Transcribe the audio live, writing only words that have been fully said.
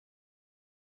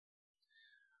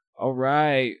All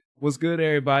right. What's good,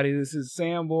 everybody? This is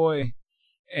Sam Boy.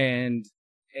 And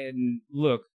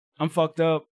look, I'm fucked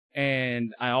up,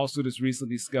 and I also just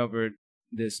recently discovered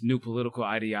this new political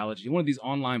ideology, one of these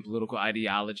online political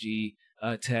ideology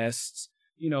tests.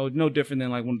 You know, no different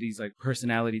than like one of these like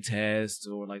personality tests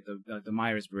or like the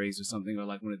Myers-Briggs or something, or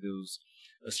like one of those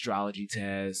astrology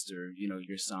tests or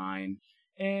your sign.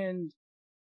 And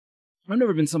I've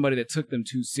never been somebody that took them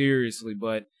too seriously,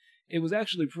 but it was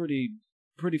actually pretty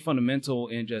fundamental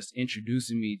in just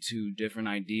introducing me to different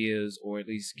ideas, or at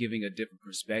least giving a different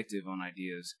perspective on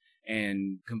ideas.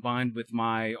 And combined with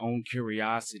my own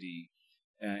curiosity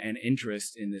and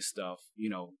interest in this stuff,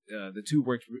 the two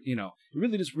worked. It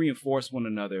really just reinforced one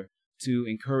another to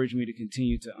encourage me to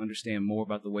continue to understand more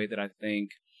about the way that I think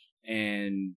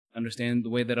and understand the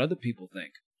way that other people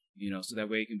think. So that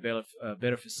way it can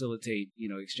better facilitate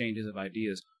exchanges of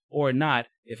ideas, or not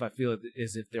if I feel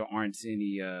as if there aren't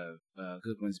any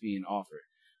good ones being offered.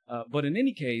 But in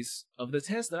any case, of the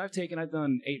tests that I've taken, I've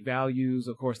done 8 values.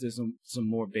 Of course, there's some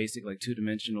more basic like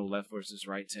 2-dimensional left versus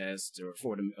right tests, or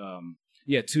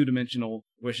 2-dimensional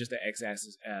where it's just the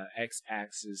x-axis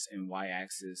and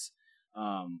y-axis.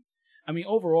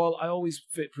 Overall, I always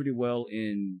fit pretty well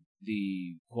in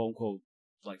the quote unquote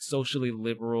like socially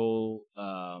liberal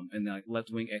and like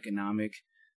left-wing economic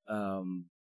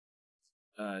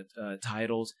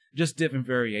titles, just different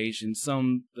variations.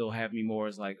 Some they'll have me more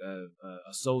as like a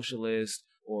socialist,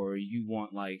 or you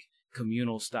want like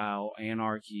communal style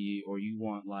anarchy, or you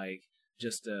want like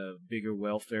just a bigger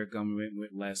welfare government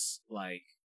with less like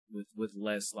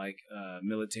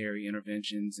military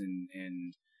interventions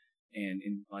and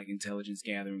like intelligence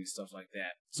gathering and stuff like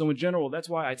that. So in general, that's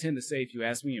why I tend to say, if you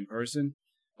ask me in person,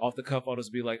 off the cuff, I'll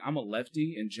just be like, I'm a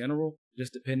lefty in general,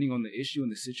 just depending on the issue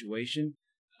and the situation.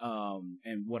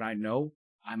 And what I know,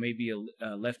 I may be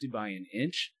a lefty by an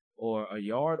inch or a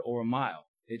yard or a mile.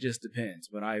 It just depends.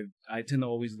 But I tend to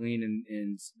always lean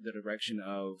in the direction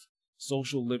of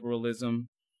social liberalism,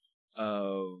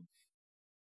 of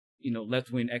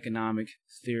left-wing economic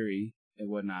theory and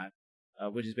whatnot,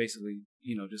 which is basically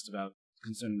just about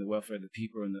concerning the welfare of the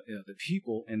people and the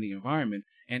people and the environment,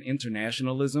 and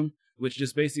internationalism, which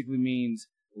just basically means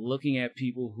looking at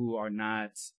people who are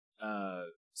not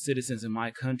citizens in my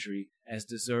country as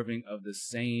deserving of the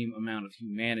same amount of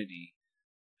humanity,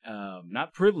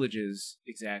 not privileges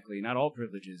exactly, not all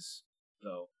privileges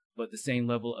though, but the same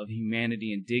level of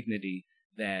humanity and dignity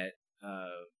that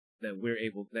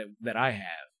that I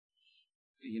have,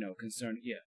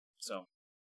 So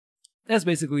that's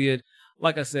basically it.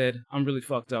 Like I said, I'm really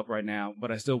fucked up right now,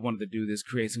 but I still wanted to do this,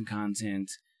 create some content.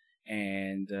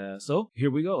 And so here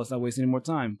we go. Let's not waste any more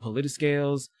time.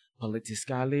 Politiscales,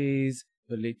 Politiscales,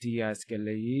 Politiscales.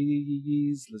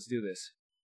 Let's do this.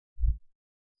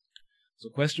 So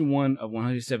question 1 of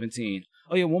 117.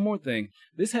 Oh yeah, one more thing.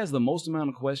 This has the most amount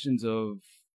of questions of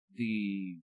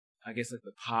the, I guess like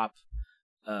the pop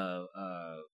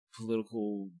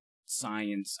political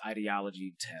science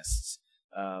ideology tests.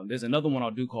 There's another one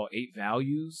I'll do called 8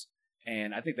 values,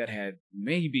 and I think that had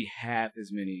maybe half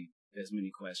as many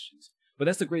questions. But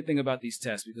that's the great thing about these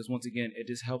tests, because once again, it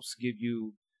just helps give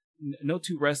you no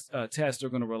two tests are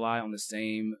going to rely on the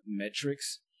same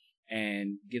metrics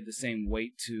and give the same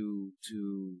weight to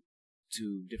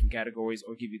different categories,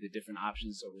 or give you the different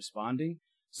options of responding.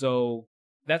 So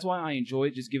that's why I enjoy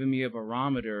it, just giving me a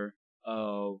barometer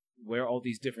of where all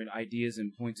these different ideas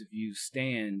and points of view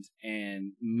stand,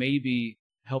 and maybe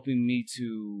helping me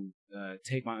to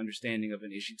take my understanding of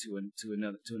an issue to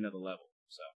another level.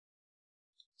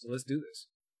 So let's do this.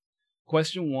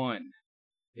 Question 1.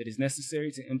 It is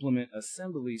necessary to implement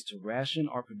assemblies to ration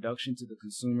our production to the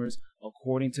consumers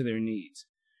according to their needs.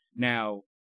 Now,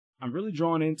 I'm really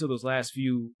drawn into those last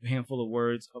few handful of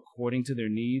words, according to their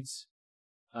needs.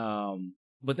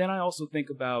 But then I also think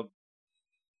about,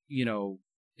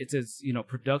 it says,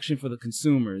 production for the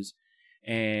consumers.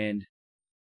 And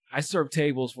I serve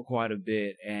tables for quite a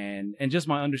bit. And just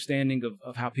my understanding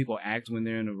of how people act when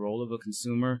they're in the role of a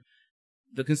consumer,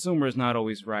 the consumer is not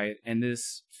always right. And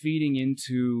this feeding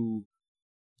into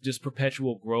just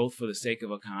perpetual growth for the sake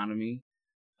of economy,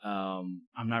 I'm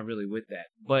not really with that.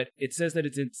 But it says that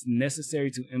it's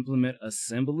necessary to implement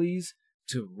assemblies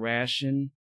to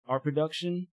ration our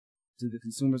production to the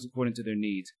consumers according to their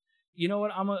needs. You know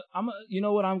what? I'm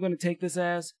going to take this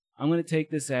as? I'm going to take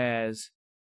this as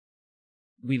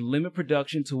we limit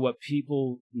production to what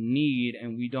people need,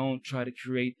 and we don't try to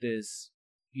create this,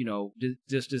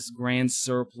 just this grand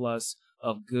surplus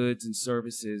of goods and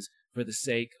services for the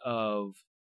sake of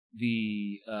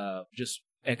the just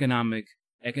economic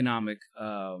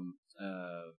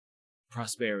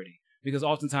prosperity. because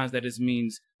oftentimes that just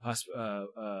means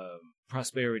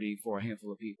prosperity for a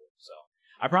handful of people. So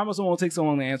I promise I won't take so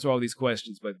long to answer all these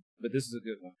questions, but this is a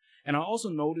good one. And I also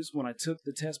noticed when I took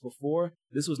the test before,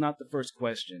 this was not the first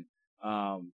question.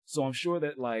 So I'm sure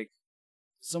that like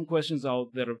some questions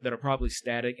that are probably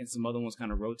static and some other ones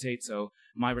kind of rotate. So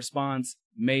my response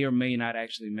may or may not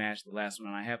actually match the last one.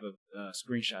 And I have a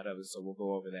screenshot of it, so we'll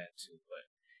go over that too. But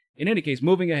in any case,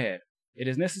 moving ahead, it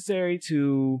is necessary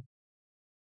to,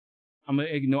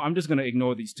 I'm just going to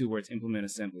ignore these two words, implement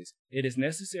assemblies. It is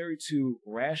necessary to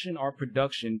ration our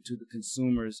production to the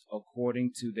consumers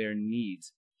according to their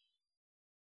needs.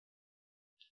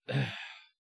 I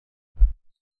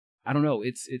don't know.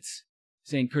 It's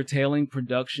saying curtailing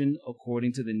production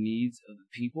according to the needs of the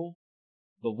people.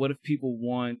 But what if people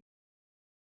want?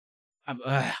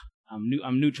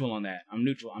 I'm neutral on that. I'm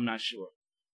neutral. I'm not sure.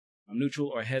 I'm neutral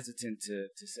or hesitant to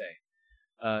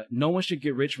say. No one should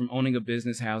get rich from owning a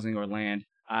business, housing, or land.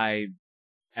 I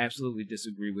absolutely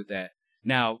disagree with that.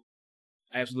 Now,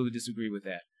 I absolutely disagree with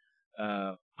that.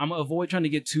 I'm going to avoid trying to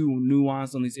get too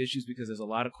nuanced on these issues because there's a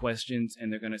lot of questions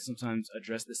and they're going to sometimes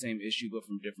address the same issue but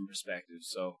from different perspectives.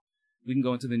 So we can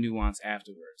go into the nuance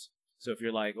afterwards. So if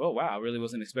you're like, oh, wow, I really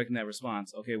wasn't expecting that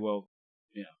response. Okay, well,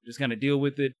 just kind of deal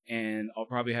with it and I'll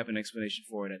probably have an explanation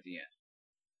for it at the end.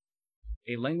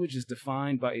 A language is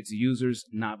defined by its users,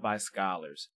 not by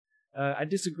scholars. I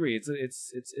disagree.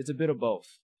 It's a bit of both.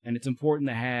 And it's important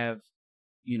to have,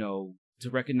 to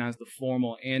recognize the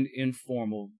formal and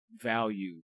informal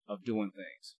value of doing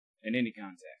things in any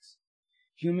context.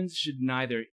 Humans should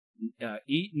neither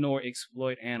eat nor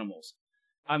exploit animals.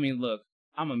 I mean, look,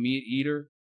 I'm a meat eater.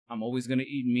 I'm always going to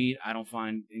eat meat. I don't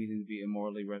find anything to be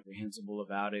immorally reprehensible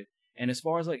about it. And as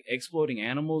far as like exploiting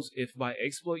animals, if by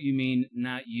exploit you mean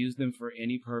not use them for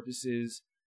any purposes,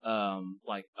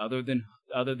 like other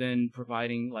than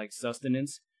providing like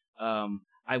sustenance,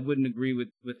 I wouldn't agree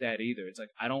with that either. It's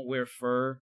like I don't wear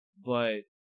fur, but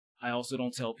I also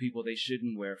don't tell people they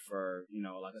shouldn't wear fur.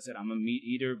 Like I said, I'm a meat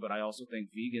eater, but I also think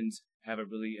vegans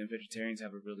and vegetarians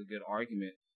have a really good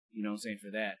argument, what I'm saying, for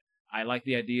that. I like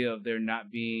the idea of there not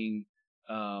being,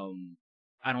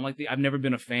 I've never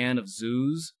been a fan of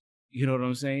zoos, you know what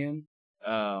I'm saying?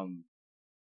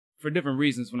 For different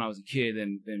reasons when I was a kid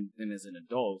and then as an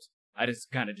adult. I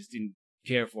just didn't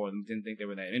care for them, didn't think they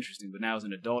were that interesting. But now as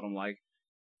an adult, I'm like,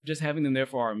 just having them there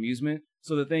for our amusement.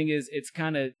 So the thing is, it's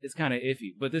kind of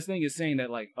iffy. But this thing is saying that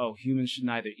like, oh, humans should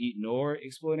neither eat nor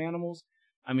exploit animals.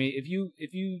 I mean, if you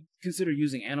consider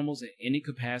using animals in any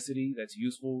capacity that's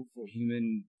useful for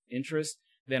human interest,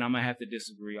 then I'm gonna have to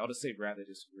disagree. I'll just say rather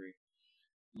disagree.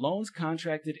 Loans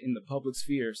contracted in the public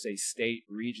sphere, say state,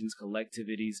 regions,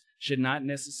 collectivities, should not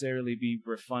necessarily be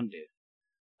refunded.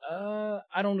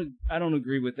 I don't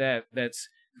agree with that. That's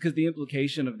because the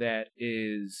implication of that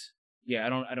is, I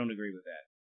don't agree with that.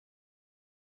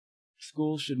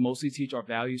 Schools should mostly teach our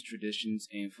values, traditions,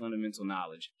 and fundamental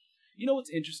knowledge. You know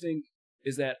what's interesting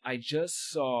is that I just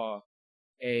saw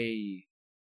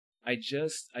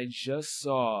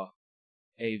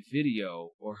a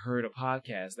video or heard a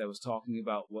podcast that was talking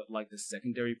about what like the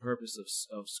secondary purpose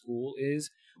of school is,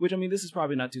 which I mean, this is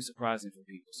probably not too surprising for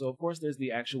people. So of course there's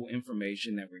the actual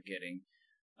information that we're getting,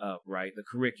 right, the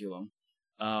curriculum.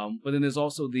 But then there's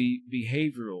also the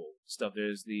behavioral stuff.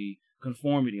 There's the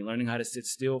conformity, learning how to sit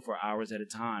still for hours at a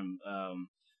time,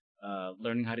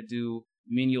 learning how to do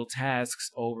menial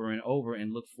tasks over and over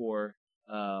and look for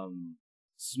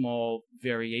small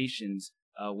variations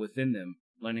within them,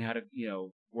 learning how to,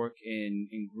 work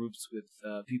in groups with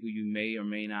people you may or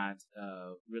may not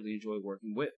really enjoy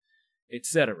working with,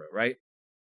 etc., right?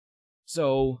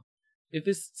 So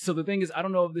the thing is, I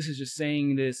don't know if this is just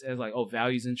saying this as like, oh,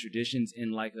 values and traditions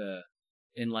in like a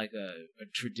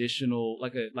traditional,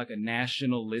 like a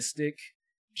nationalistic,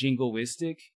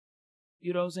 jingoistic,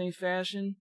 you know what I'm saying,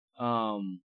 fashion,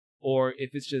 or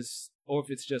if it's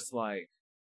just like,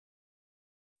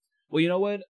 well, you know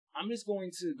what? I'm just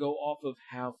going to go off of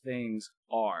how things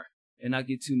are and not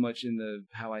get too much into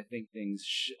how I think things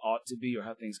ought to be or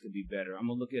how things could be better. I'm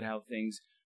going to look at how things,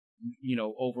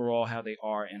 overall how they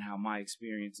are and how my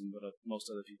experience and what most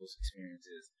other people's experience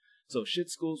is. So should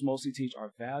schools mostly teach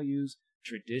our values,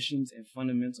 traditions, and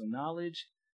fundamental knowledge?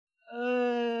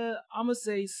 I'm going to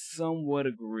say somewhat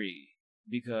agree,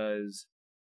 because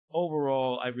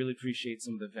overall I really appreciate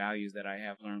some of the values that I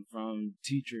have learned from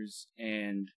teachers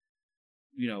and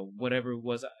whatever it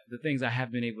was, the things I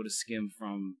have been able to skim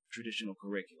from traditional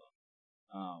curriculum.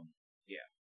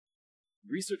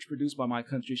 Research produced by my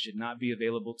country should not be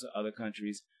available to other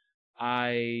countries.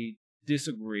 I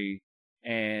disagree,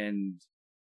 and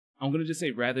I'm going to just say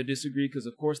rather disagree, because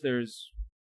of course there's,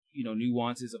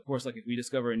 nuances. Of course, like if we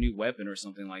discover a new weapon or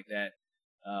something like that,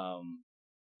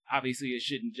 obviously it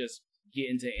shouldn't just get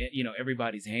into,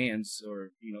 everybody's hands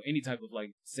or, any type of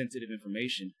like sensitive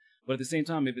information. But at the same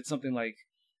time, if it's something like,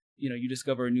 you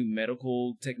discover a new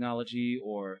medical technology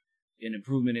or an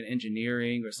improvement in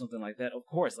engineering or something like that, of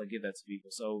course, like give that to people.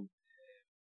 So,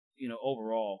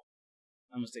 overall,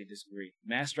 I'm going to say disagree.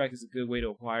 Mass strike is a good way to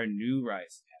acquire new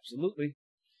rights. Absolutely.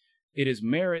 It is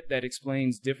merit that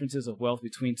explains differences of wealth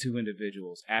between two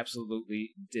individuals.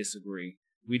 Absolutely disagree.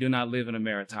 We do not live in a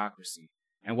meritocracy.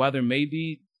 And while there may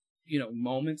be,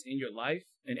 moments in your life,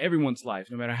 in everyone's life,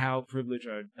 no matter how privileged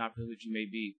or not privileged you may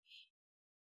be,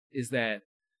 is that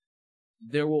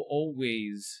there will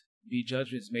always be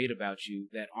judgments made about you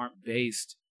that aren't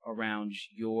based around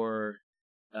your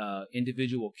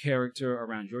individual character,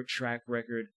 around your track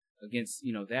record against,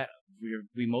 that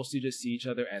we mostly just see each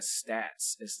other as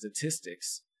stats, as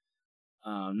statistics,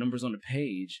 numbers on the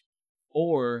page,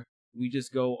 or we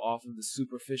just go off of the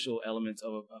superficial elements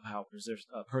of how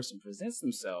a person presents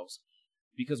themselves,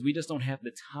 because we just don't have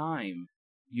the time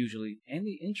usually and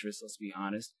the interest, let's be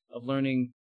honest, of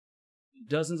learning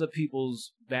dozens of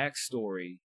people's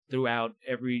backstory throughout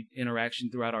every interaction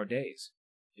throughout our days.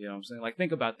 You know what I'm saying? Like,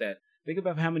 think about that. Think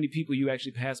about how many people you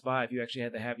actually pass by if you actually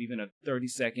had to have even a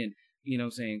 30-second,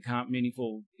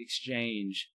 meaningful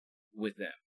exchange with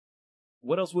them.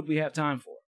 What else would we have time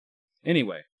for?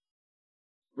 Anyway,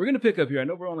 we're going to pick up here. I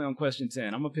know we're only on question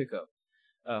 10. I'm going to pick up.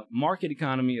 Market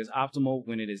economy is optimal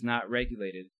when it is not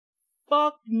regulated.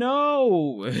 Fuck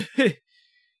no!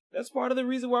 That's part of the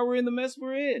reason why we're in the mess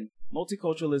we're in.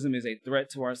 Multiculturalism is a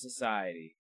threat to our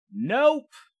society. Nope!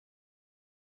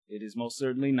 It is most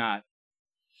certainly not.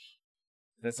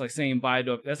 That's like saying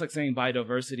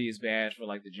biodiversity is bad for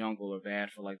like the jungle or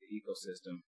bad for like the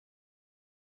ecosystem.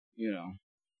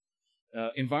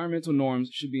 Environmental norms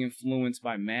should be influenced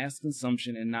by mass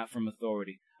consumption and not from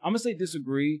authority. I'm gonna say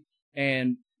disagree,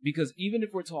 and because even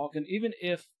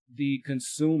if the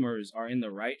consumers are in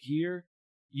the right here,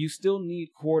 you still need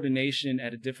coordination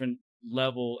at a different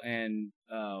level, and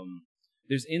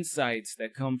there's insights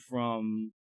that come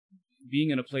from being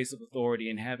in a place of authority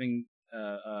and having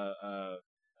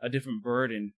a different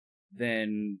burden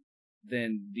than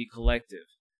the collective.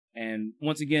 And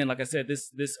once again, like I said,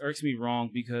 this irks me wrong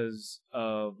because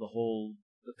of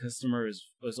the customer is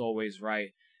always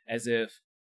right, as if,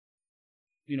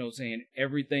 saying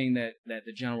everything that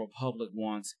the general public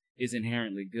wants is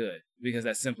inherently good, because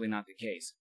that's simply not the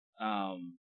case.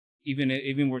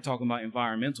 Even we're talking about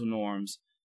environmental norms,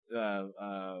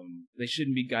 they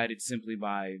shouldn't be guided simply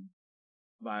by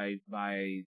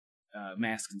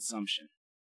mass consumption.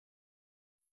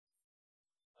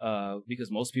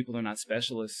 Because most people are not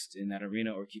specialists in that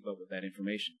arena or keep up with that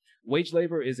information. Wage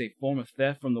labor is a form of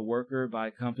theft from the worker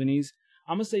by companies.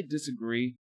 I'm gonna say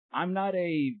disagree. I'm not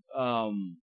a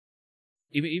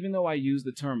even though I use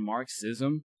the term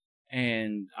Marxism,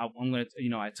 and I'm gonna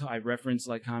I reference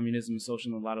like communism and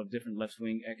socialism, a lot of different left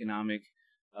wing economic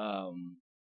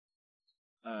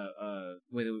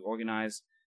way that we organize.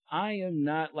 I am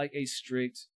not like a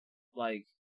strict like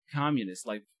communist,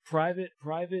 like private.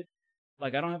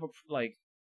 Like, I don't have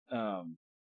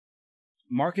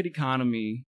market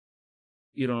economy,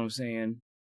 you know what I'm saying,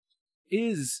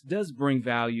 does bring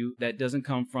value that doesn't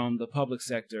come from the public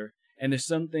sector. And there's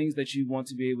some things that you want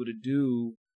to be able to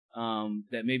do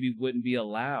that maybe wouldn't be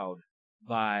allowed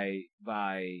by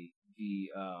the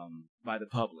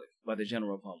public, by the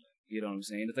general public. You know what I'm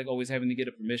saying? It's like always having to get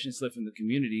a permission slip from the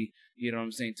community, you know what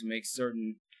I'm saying,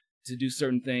 to do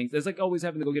certain things. It's like always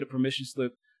having to go get a permission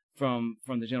slip from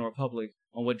the general public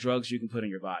on what drugs you can put in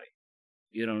your body.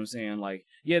 You know what I'm saying? Like,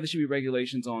 yeah, there should be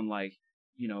regulations on, like,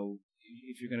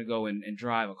 if you're going to go and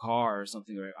drive a car or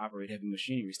something, or operate heavy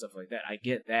machinery, stuff like that. I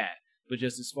get that. But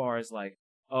just as far as like,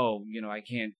 I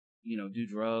can't, do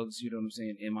drugs, you know what I'm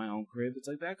saying, in my own crib, it's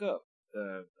like, back up.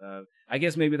 I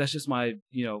guess maybe that's just my,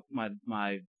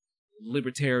 my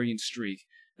libertarian streak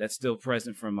that's still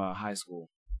present from high school.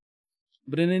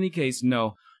 But in any case,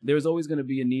 no, there's always going to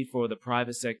be a need for the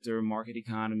private sector, market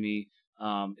economy.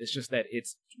 It's just that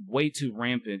it's way too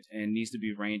rampant and needs to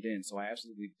be reined in. So I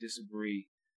absolutely disagree.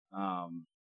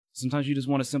 Sometimes you just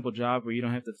want a simple job where you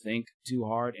don't have to think too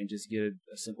hard and just get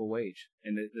a simple wage.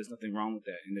 And there's nothing wrong with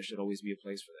that. And there should always be a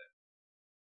place for that.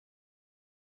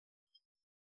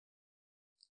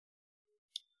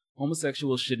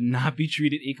 Homosexuals should not be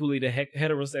treated equally to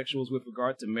heterosexuals with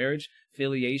regard to marriage,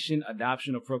 filiation,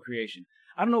 adoption, or procreation.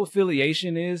 I don't know what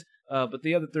filiation is, but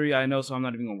the other three I know, so I'm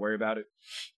not even going to worry about it.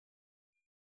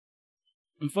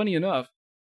 And funny enough,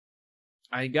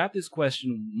 I got this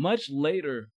question much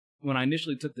later when I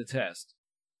initially took the test.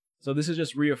 So this is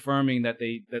just reaffirming that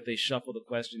they shuffle the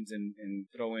questions and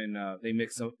throw in they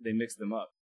mix them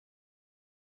up,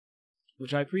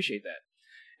 which I appreciate that.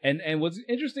 And what's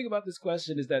interesting about this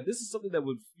question is that this is something that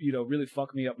would really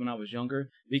fuck me up when I was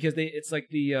younger, because it's like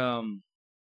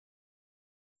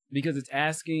because it's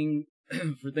asking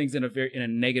for things in a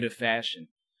negative fashion.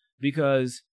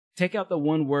 Because take out the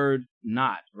one word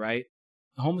 "not," right?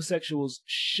 Homosexuals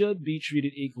should be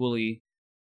treated equally,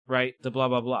 right? The blah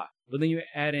blah blah. But then you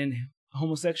add in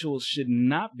homosexuals should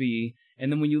not be, and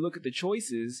then when you look at the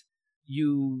choices,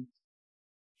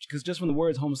 because just from the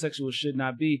words homosexuals should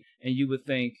not be, and you would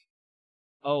think,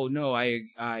 oh no,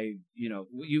 you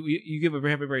have a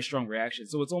very strong reaction.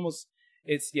 So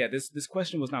this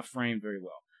question was not framed very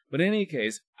well. But in any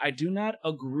case, I do not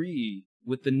agree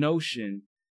with the notion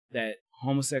that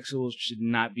homosexuals should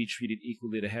not be treated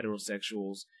equally to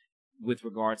heterosexuals with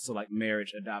regards to like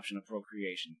marriage, adoption, or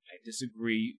procreation. I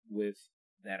disagree with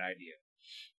that idea.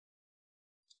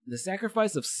 The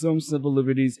sacrifice of some civil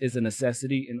liberties is a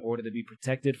necessity in order to be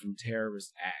protected from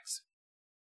terrorist acts.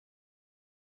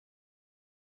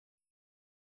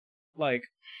 Like,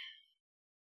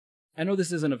 I know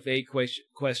this isn't a vague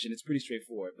question. It's pretty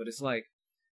straightforward, but it's like,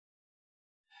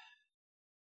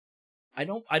 I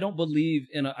don't believe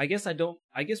in I guess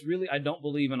really I don't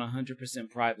believe in 100%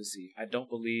 privacy. I don't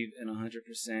believe in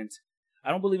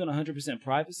 100%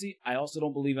 privacy. I also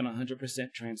don't believe in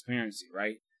 100% transparency,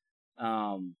 right?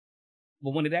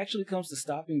 But when it actually comes to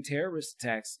stopping terrorist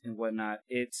attacks and whatnot,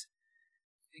 it's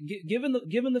given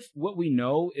what we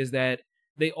know is that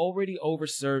they already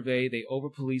over-survey, they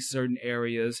over-police certain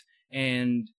areas,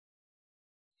 and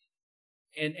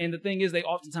the thing is, they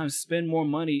oftentimes spend more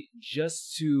money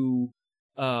just to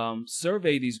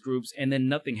survey these groups, and then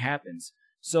nothing happens.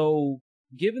 So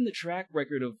given the track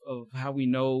record of how we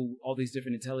know all these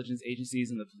different intelligence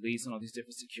agencies and the police and all these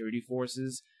different security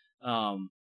forces,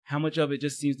 how much of it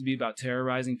just seems to be about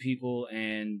terrorizing people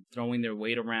and throwing their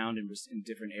weight around in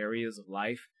different areas of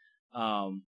life,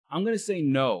 I'm going to say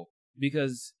no,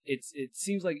 because it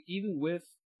seems like even with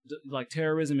like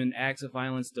terrorism and acts of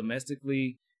violence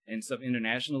domestically and stuff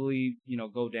internationally,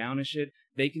 go down and shit,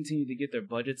 they continue to get their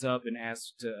budgets up and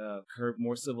ask to curb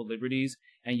more civil liberties,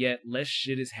 and yet less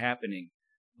shit is happening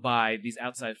by these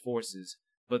outside forces.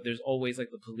 But there's always like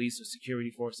the police or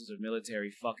security forces or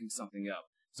military fucking something up.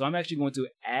 So I'm actually going to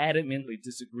adamantly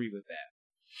disagree with that.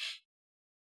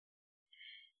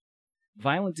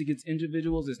 Violence against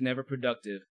individuals is never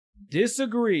productive.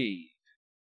 Disagree.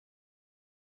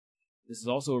 This is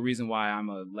also a reason why I'm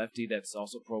a lefty that's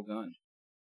also pro-gun.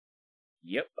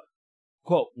 Yep.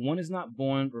 Quote, one is not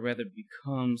born, but rather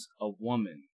becomes a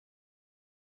woman.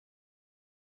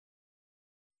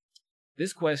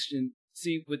 This question,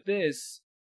 see, with this,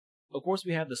 of course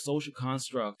we have the social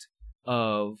construct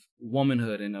of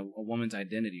womanhood and a woman's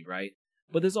identity, right?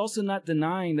 But there's also not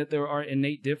denying that there are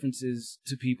innate differences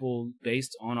to people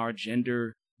based on our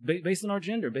gender, based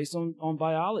on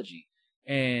biology.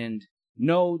 And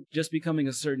no, just becoming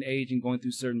a certain age and going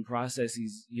through certain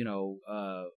processes,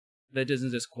 that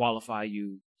doesn't disqualify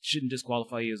you, shouldn't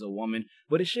disqualify you as a woman,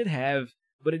 but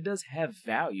it does have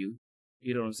value.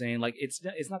 You know what I'm saying? Like, it's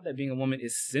not that being a woman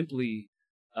is simply,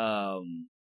 the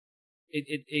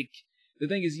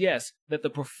thing is, yes, that the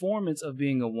performance of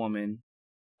being a woman,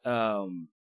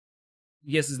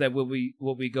 yes, is that what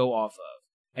we go off of.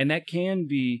 And that can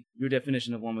be your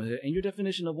definition of womanhood. And your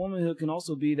definition of womanhood can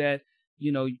also be that,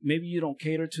 maybe you don't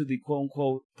cater to the quote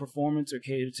unquote performance or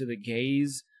cater to the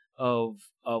gaze of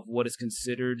what is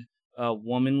considered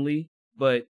womanly,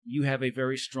 but you have a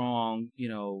very strong,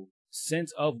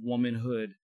 sense of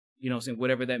womanhood, saying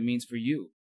whatever that means for you.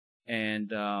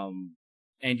 And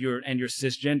you're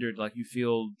cisgendered, like you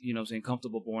feel, saying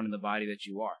comfortable born in the body that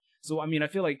you are. So, I mean, I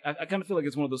feel like, I kind of feel like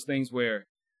it's one of those things where,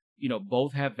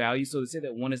 both have value. So to say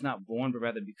that one is not born, but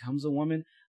rather becomes a woman,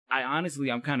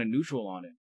 I'm kind of neutral on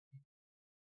it.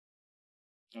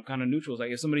 I'm kind of neutral. It's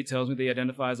like if somebody tells me they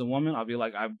identify as a woman, I'll be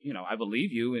like, I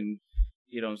believe you, and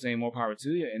I'm saying more power to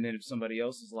you. And then if somebody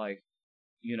else is like,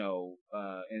 and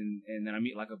then I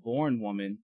meet like a born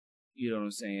woman, you know what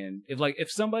I'm saying?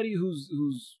 If somebody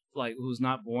who's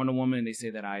not born a woman and they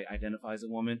say that I identify as a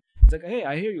woman, it's like, hey,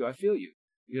 I hear you, I feel you.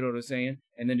 You know what I'm saying?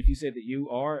 And then if you say that you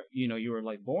are, you're a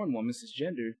like born woman,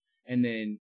 cisgender, and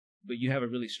then but you have a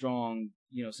really strong,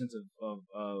 sense of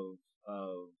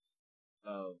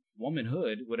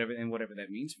womanhood, whatever that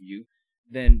means for you,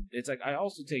 then it's like I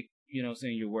also take,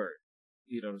 saying your word.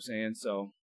 You know what I'm saying?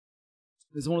 So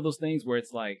it's one of those things where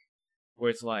it's like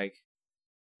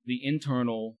the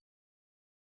internal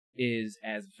is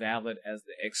as valid as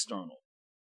the external.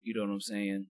 You know what I'm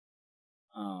saying?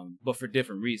 But for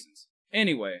different reasons.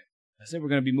 Anyway, I said we're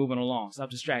going to be moving along. Stop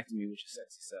distracting me with your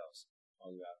sexy selves,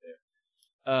 all you out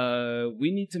there.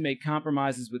 We need to make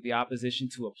compromises with the opposition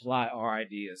to apply our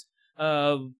ideas.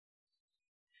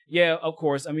 Yeah, of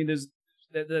course. I mean,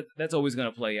 that's always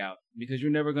going to play out because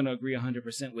you're never going to agree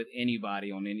 100% with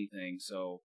anybody on anything.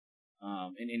 So,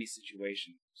 in any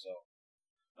situation. So,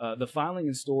 the filing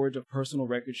and storage of personal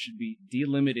records should be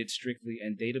delimited strictly,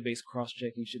 and database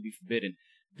cross-checking should be forbidden.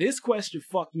 This question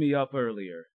fucked me up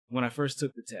earlier when I first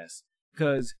took the test,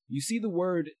 because you see the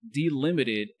word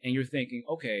delimited and you're thinking,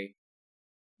 okay,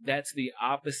 that's the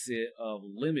opposite of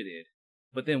limited.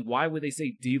 But then why would they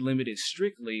say delimited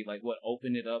strictly? Like what,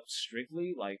 open it up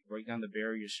strictly? Like break down the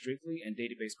barrier strictly and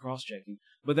database cross-checking.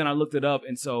 But then I looked it up,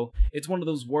 and so it's one of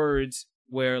those words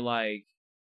where like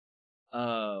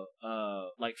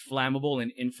flammable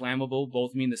and inflammable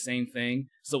both mean the same thing.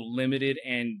 So limited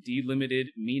and delimited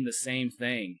mean the same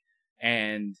thing.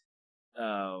 And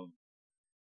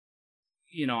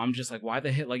you know, I'm just like, why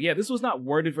the hell? Like, yeah, this was not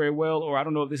worded very well, or I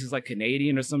don't know if this is like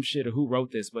Canadian or some shit, or who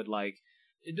wrote this, but like,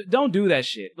 don't do that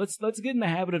shit. Let's get in the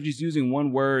habit of just using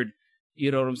one word,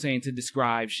 you know what I'm saying, to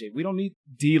describe shit. We don't need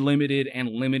delimited and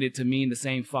limited to mean the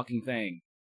same fucking thing.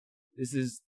 This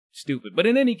is stupid. But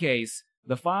in any case,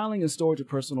 the filing and storage of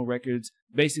personal records,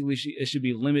 basically, it should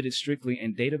be limited strictly,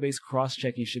 and database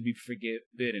cross-checking should be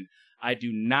forbidden. I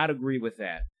do not agree with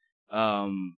that. I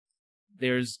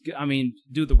mean,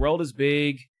 dude, the world is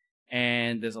big,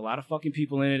 and there's a lot of fucking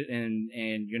people in it,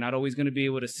 and you're not always going to be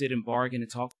able to sit and bargain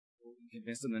and talk,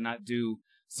 convince them to not do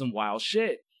some wild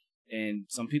shit. And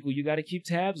some people you got to keep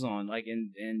tabs on, like,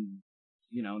 and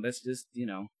you know, that's just, you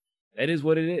know, that is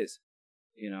what it is.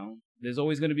 You know, there's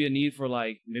always going to be a need for,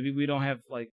 like, maybe we don't have,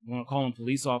 like, we want to call them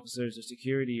police officers or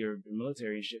security or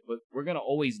military and shit, but we're going to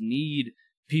always need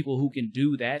people who can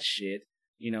do that shit.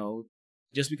 You know,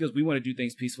 just because we want to do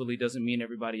things peacefully doesn't mean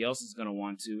everybody else is going to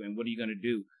want to. And what are you going to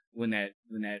do when that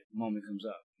moment comes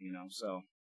up? You know, so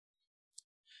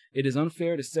it is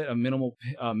unfair to set a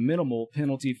minimal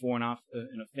penalty for an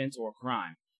offense or a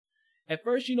crime. At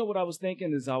first, you know what I was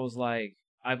thinking is I was like,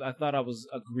 I thought I was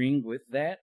agreeing with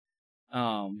that.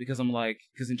 Because I'm like,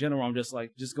 because in general, I'm just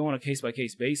like, just go on a case by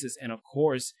case basis. And of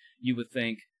course, you would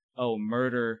think, oh,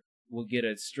 murder will get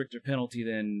a stricter penalty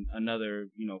than another,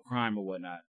 you know, crime or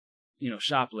whatnot. You know,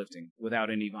 shoplifting without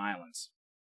any violence.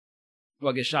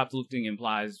 Well, I guess shoplifting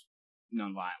implies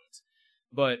nonviolence.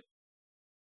 But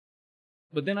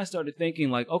then I started thinking,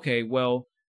 like, okay, well,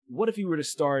 what if you were to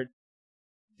start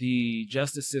the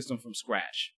justice system from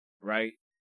scratch, right?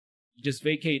 Just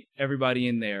vacate everybody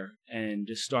in there and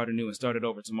just start anew and start it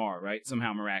over tomorrow, right?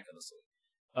 Somehow miraculously.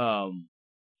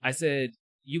 I said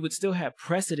you would still have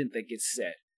precedent that gets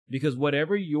set, because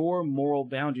whatever your moral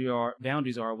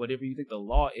boundaries are, whatever you think the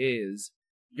law is,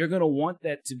 you're going to want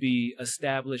that to be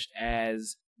established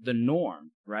as the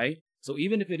norm, right? So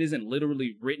even if it isn't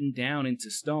literally written down into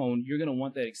stone, you're going to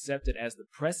want that accepted as the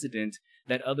precedent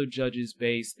that other judges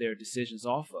base their decisions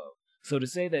off of. So to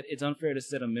say that it's unfair to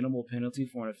set a minimal penalty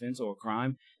for an offense or a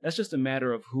crime, that's just a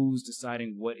matter of who's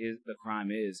deciding what the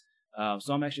crime is.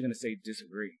 So I'm actually going to say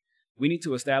disagree. We need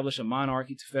to establish a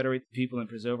monarchy to federate the people and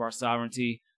preserve our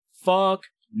sovereignty. Fuck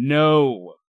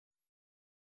no.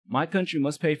 My country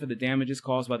must pay for the damages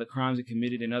caused by the crimes it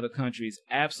committed in other countries.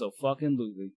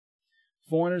 Abso-fucking-lutely.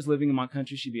 Foreigners living in my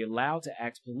country should be allowed to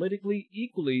act politically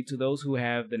equally to those who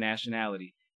have the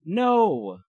nationality.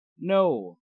 No.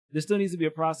 There still needs to be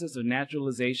a process of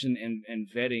naturalization and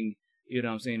vetting, you know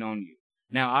what I'm saying, on you.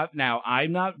 Now,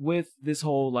 I'm not with this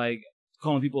whole, like,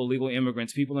 calling people illegal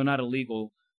immigrants. People are not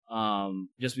illegal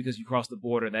just because you cross the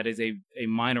border. That is a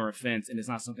minor offense, and it's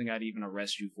not something I'd even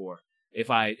arrest you for. If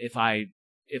I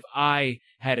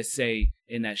had a say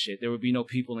in that shit, there would be no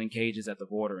people in cages at the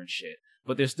border and shit.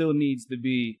 But there still needs to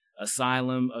be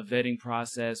asylum, a vetting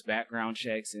process, background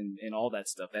checks, and all that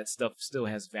stuff. That stuff still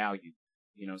has value.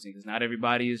 You know what I'm saying? Because not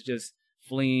everybody is just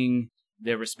fleeing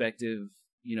their respective,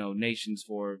 you know, nations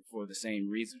for the same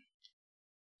reason.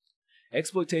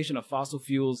 Exploitation of fossil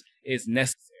fuels is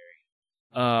necessary.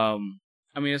 I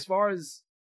mean, as far as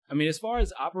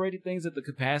operating things at the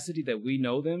capacity that we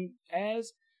know them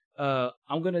as,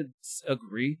 I'm gonna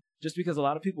agree. Just because a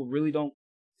lot of people really don't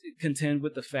contend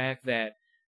with the fact that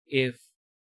if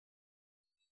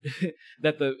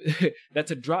that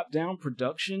to drop down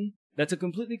production, that to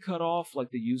completely cut off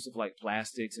like the use of like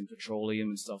plastics and petroleum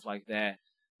and stuff like that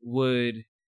would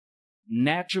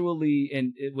naturally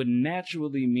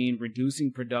mean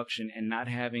reducing production and not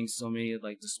having so many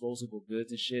like disposable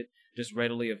goods and shit just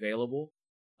readily available.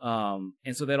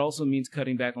 And so that also means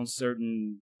cutting back on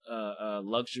certain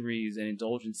luxuries and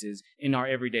indulgences in our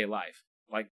everyday life,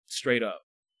 like straight up.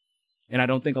 And I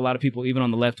don't think a lot of people, even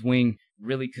on the left wing,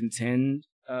 really contend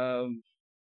with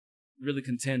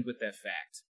that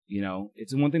fact. You know,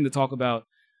 it's one thing to talk about,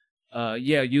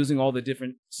 using all the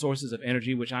different sources of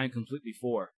energy, which I am completely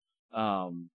for.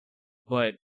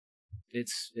 But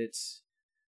it's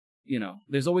you know,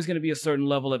 there's always going to be a certain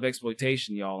level of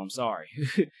exploitation, y'all. I'm sorry.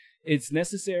 It's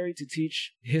necessary to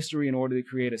teach history in order to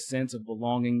create a sense of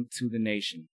belonging to the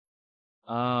nation.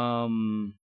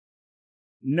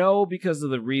 No, because of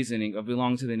the reasoning of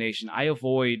belonging to the nation. I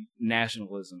avoid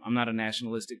nationalism. I'm not a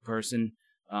nationalistic person.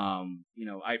 You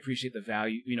know, I appreciate the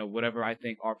value, you know, whatever I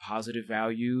think are positive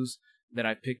values that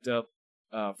I picked up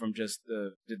from just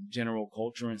the general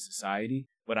culture and society.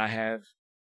 But I have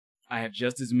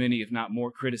just as many, if not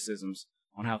more, criticisms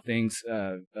on how things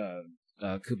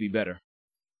could be better.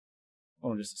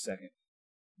 Hold on just a second.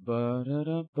 All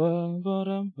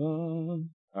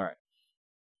right.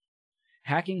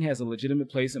 Hacking has a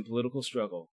legitimate place in political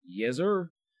struggle. Yes,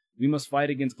 sir. We must fight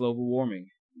against global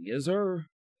warming. Yes, sir.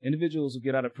 Individuals who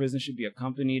get out of prison should be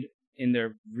accompanied in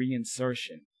their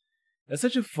reinsertion. That's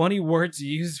such a funny word to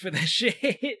use for that shit.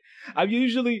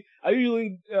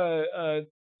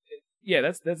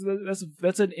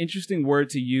 That's an interesting word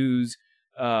to use.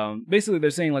 Basically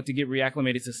they're saying like to get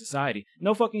reacclimated to society.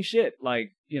 No fucking shit.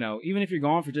 Like, you know, even if you're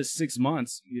gone for just 6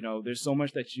 months, you know, there's so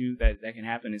much that can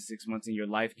happen in 6 months, and your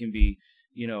life can be,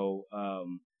 you know,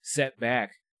 set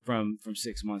back from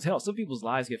 6 months. Hell, some people's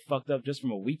lives get fucked up just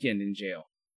from a weekend in jail,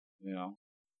 you know?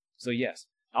 So yes,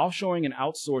 offshoring and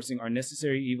outsourcing are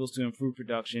necessary evils to improve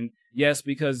production. Yes,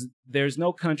 because there's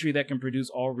no country that can produce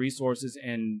all resources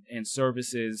and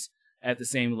services at the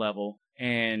same level.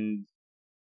 And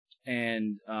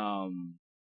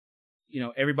you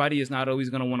know, everybody is not always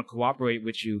going to want to cooperate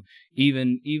with you,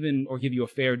 even or give you a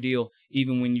fair deal,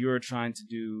 even when you're trying to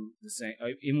do the same,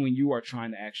 even when you are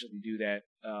trying to actually do that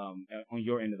on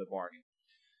your end of the bargain.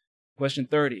 Question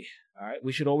 30. All right,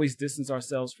 we should always distance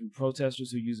ourselves from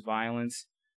protesters who use violence.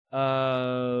 That's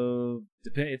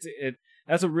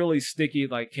a really sticky,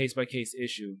 like, case by case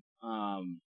issue.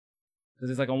 Because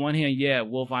it's like, on one hand, yeah,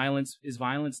 is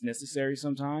violence necessary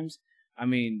sometimes? I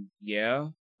mean, yeah,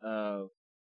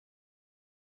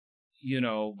 you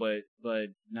know, but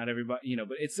not everybody, you know,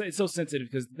 but it's so sensitive,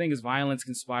 because the thing is, violence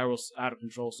can spiral out of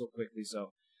control so quickly.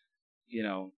 So, you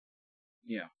know,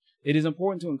 yeah, it is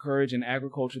important to encourage an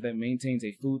agriculture that maintains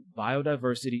a food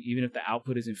biodiversity, even if the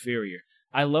output is inferior.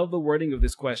 I love the wording of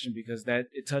this question, because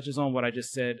it touches on what I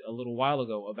just said a little while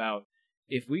ago about,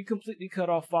 if we completely cut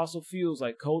off fossil fuels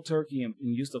like cold turkey and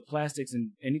use of plastics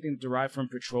and anything derived from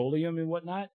petroleum and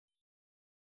whatnot,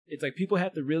 it's like people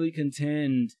have to really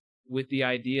contend with the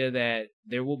idea that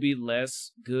there will be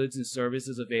less goods and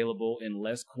services available in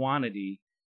less quantity.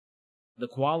 The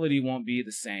quality won't be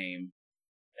the same.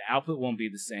 The output won't be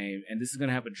the same. And this is going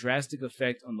to have a drastic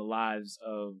effect on the lives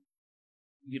of,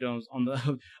 you know,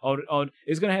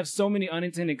 it's going to have so many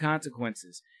unintended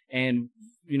consequences. And,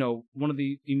 you know, one of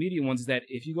the immediate ones is that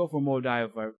if you go for more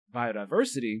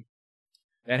biodiversity,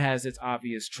 that has its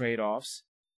obvious trade-offs.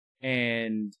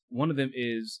 And one of them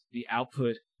is the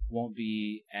output won't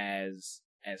be as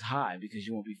high, because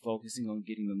you won't be focusing on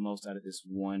getting the most out of this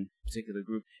one particular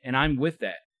group. And I'm with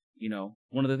that. You know,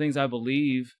 one of the things I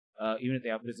believe, even if the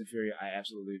output is inferior, I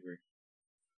absolutely agree.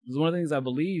 Because one of the things I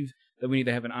believe that we need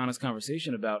to have an honest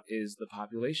conversation about is the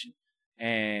population.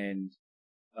 And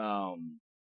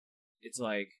it's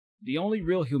like, the only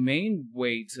real humane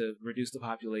way to reduce the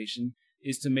population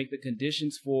is to make the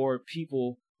conditions for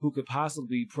people who could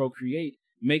possibly procreate,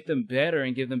 make them better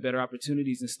and give them better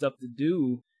opportunities and stuff to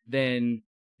do than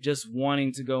just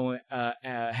wanting to go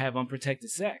have unprotected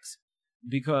sex.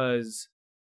 Because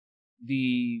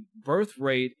the birth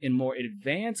rate in more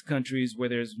advanced countries where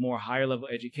there's more higher level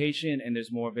education and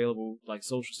there's more available, like,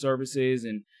 social services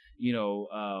and, you know,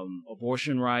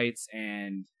 abortion rights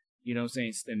and, you know what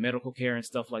I'm saying, and medical care and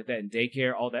stuff like that, and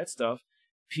daycare, all that stuff,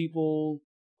 people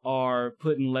are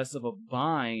put in less of a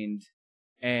bind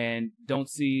and don't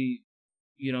see,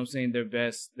 you know what I'm saying, their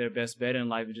best bet in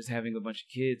life, and just having a bunch of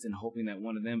kids and hoping that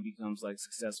one of them becomes, like,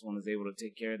 successful and is able to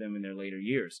take care of them in their later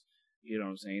years. You know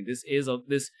what I'm saying?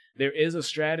 There is a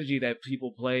strategy that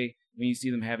people play when you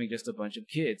see them having just a bunch of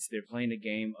kids. They're playing a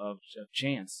game of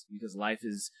chance, because life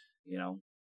is, you know,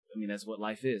 I mean, that's what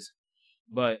life is.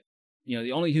 But, you know,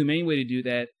 the only humane way to do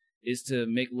that is to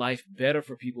make life better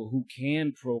for people who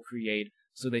can procreate,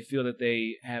 so they feel that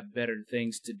they have better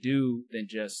things to do than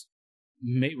just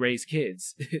raise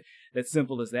kids. That's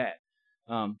simple as that.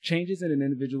 Changes in an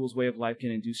individual's way of life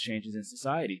can induce changes in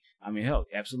society. I mean, hell,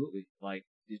 absolutely. Like,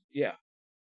 yeah,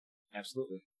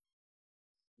 absolutely.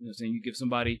 You know what I'm saying? You give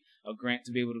somebody a grant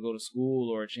to be able to go to school,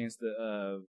 or a chance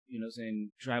to,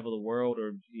 travel the world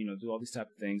or, do all these type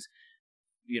of things,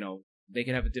 they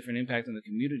can have a different impact on the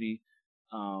community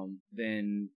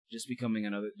than just becoming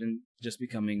a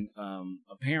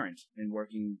parent and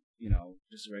working,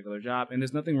 just a regular job. And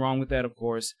there's nothing wrong with that, of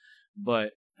course,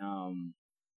 but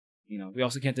we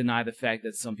also can't deny the fact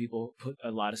that some people put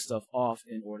a lot of stuff off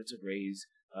in order to raise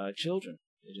children.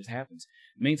 It just happens.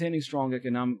 Maintaining strong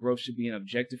economic growth should be an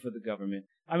objective for the government.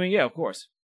 I mean, yeah, of course.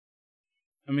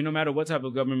 I mean, no matter what type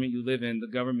of government you live in, the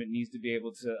government needs to be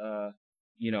able to,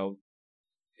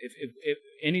 if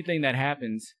anything that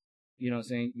happens, we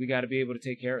got to be able to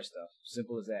take care of stuff.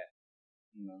 Simple as that.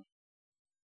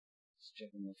 Just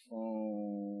checking the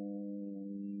phone.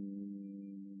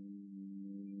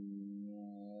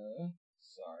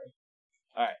 Sorry.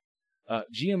 All right.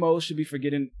 GMOs should be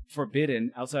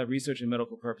forbidden outside research and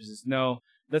medical purposes. No,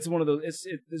 that's one of those.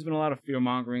 There's been a lot of fear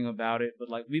mongering about it, but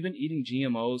like we've been eating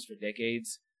GMOs for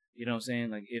decades. You know what I'm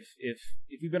saying? Like if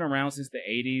you've been around since the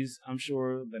 80s, I'm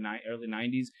sure the early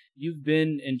 90s, you've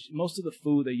been, and most of the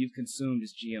food that you've consumed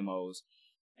is GMOs.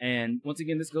 And once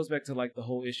again, this goes back to like the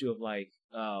whole issue of like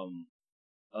of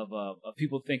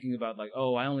people thinking about like,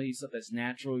 oh, I only eat stuff that's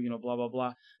natural, blah blah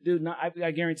blah. Dude,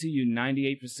 I guarantee you,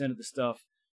 98% of the stuff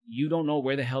you don't know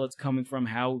where the hell it's coming from,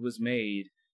 how it was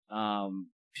made.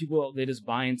 People just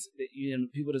buy into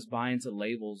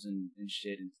labels and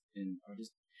shit and are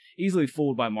just easily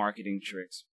fooled by marketing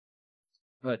tricks.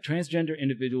 Transgender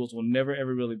individuals will never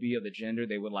ever really be of the gender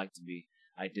they would like to be.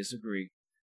 I disagree.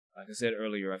 Like I said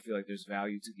earlier, I feel like there's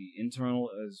value to the internal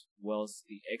as well as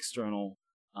the external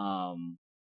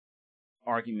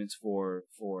arguments for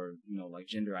like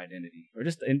gender identity or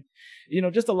just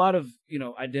a lot of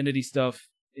identity stuff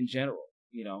in general.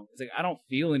 It's like I don't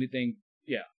feel anything.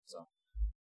 Yeah. So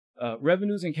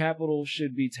revenues and capital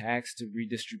should be taxed to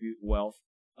redistribute wealth.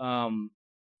 I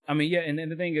mean, yeah, and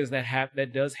the thing is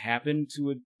that does happen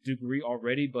to a degree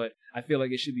already, but I feel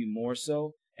like it should be more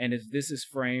so. And if this is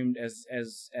framed as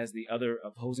the other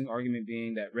opposing argument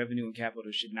being that revenue and capital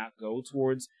should not go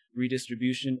towards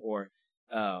redistribution or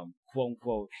quote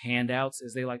unquote handouts,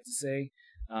 as they like to say,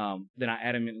 then I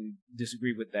adamantly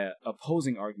disagree with that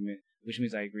opposing argument, which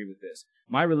means I agree with this.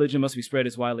 My religion must be spread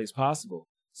as widely as possible.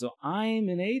 So I'm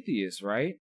an atheist,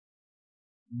 right?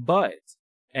 But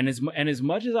and as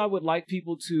much as I would like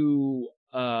people to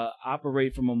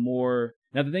operate from a more,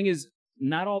 now the thing is,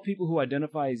 not all people who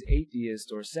identify as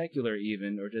atheist or secular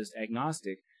even or just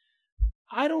agnostic,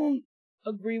 I don't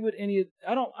agree with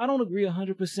I don't agree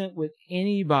 100% with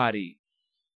anybody.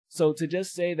 So to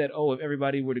just say that, oh, if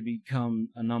everybody were to become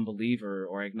a non-believer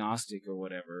or agnostic or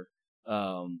whatever,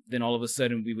 then all of a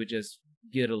sudden we would just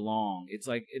get along. It's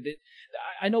like,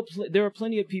 I know there are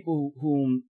plenty of people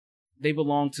whom they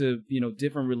belong to,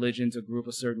 different religions or group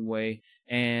a certain way.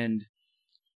 And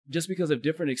just because of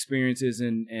different experiences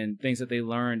and things that they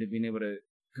learned and being able to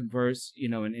converse,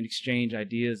 and exchange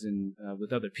ideas and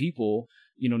with other people,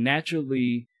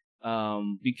 naturally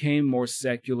became more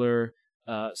secular,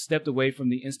 stepped away from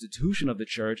the institution of the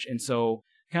church, and so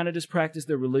kind of just practiced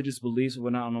their religious beliefs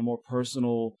but not on a more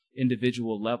personal,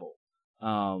 individual level.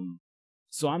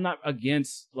 So I'm not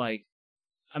against, like,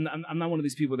 I'm not one of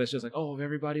these people that's just like, oh, if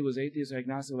everybody was atheist or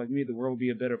agnostic like me, the world would be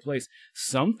a better place.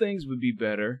 Some things would be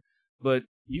better, but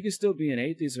you can still be an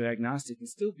atheist or agnostic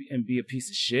and be a piece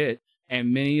of shit,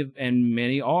 and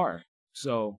many are.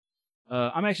 So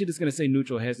I'm actually just gonna say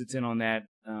neutral, hesitant on that.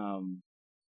 Or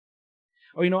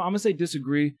I'm gonna say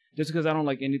disagree, just because I don't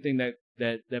like anything that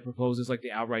proposes like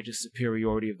the outright just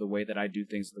superiority of the way that I do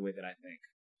things, the way that I think.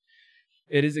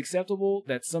 It is acceptable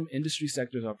that some industry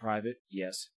sectors are private.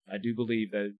 Yes, I do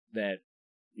believe that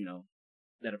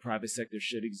a private sector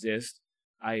should exist.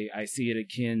 I see it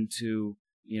akin to,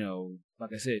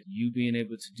 like I said, you being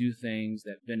able to do things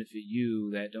that benefit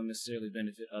you that don't necessarily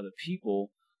benefit other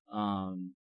people,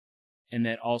 and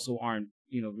that also aren't,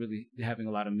 really having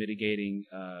a lot of mitigating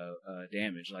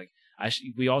damage. Like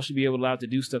we all should be allowed to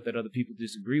do stuff that other people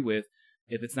disagree with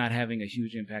if it's not having a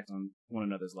huge impact on one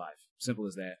another's life. Simple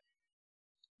as that.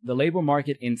 The labor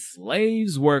market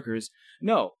enslaves workers.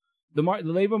 No, the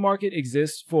labor market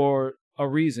exists for a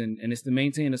reason, and it's to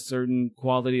maintain a certain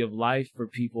quality of life for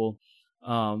people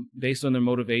based on their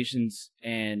motivations.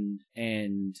 And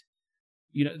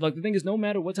like the thing is, no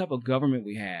matter what type of government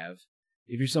we have,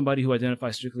 if you're somebody who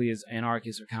identifies strictly as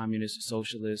anarchist or communist or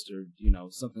socialist or,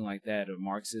 something like that, or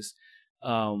Marxist,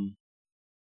 I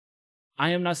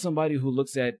am not somebody who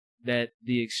looks at that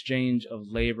the exchange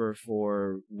of labor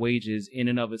for wages in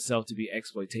and of itself to be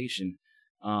exploitation.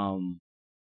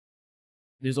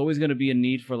 There's always going to be a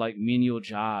need for like menial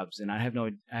jobs, and I have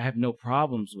no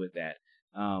problems with that.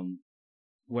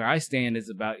 where I stand is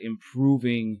about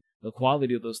improving the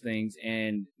quality of those things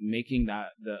and making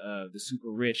the super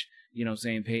rich,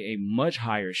 pay a much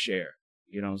higher share.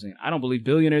 You know what I'm saying? I don't believe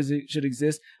billionaires should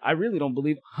exist. I really don't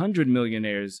believe 100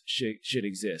 millionaires should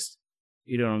exist.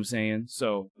 You know what I'm saying?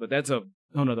 So, but that's a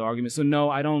whole nother argument. So no,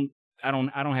 I don't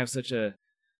have such a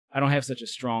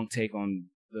strong take on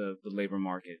the labor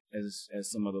market as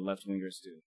some other left wingers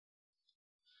do.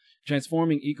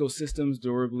 Transforming ecosystems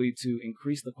durably to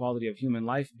increase the quality of human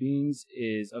beings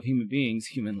is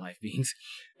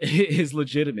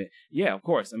legitimate. Yeah, of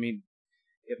course. I mean,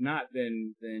 if not,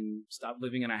 then stop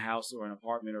living in a house or an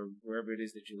apartment or wherever it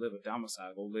is that you live, a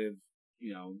domicile. Go live,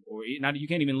 or not. You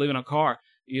can't even live in a car.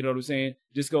 You know what I'm saying?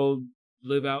 Just go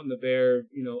live out in the bare,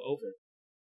 open.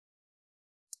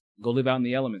 Go live out in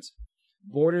the elements.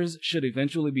 Borders should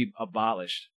eventually be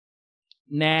abolished.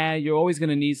 Nah, you're always going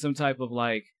to need some type of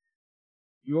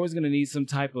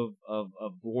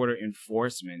border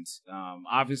enforcement.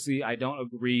 Obviously, I don't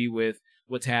agree with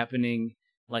what's happening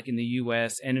like in the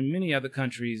U.S. and in many other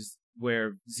countries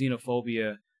where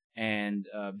xenophobia and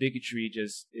bigotry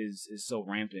just is so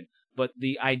rampant. But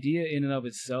the idea in and of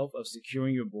itself of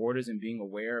securing your borders and being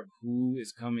aware of who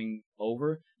is coming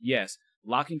over, yes,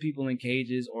 locking people in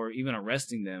cages or even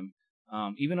arresting them,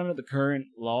 even under the current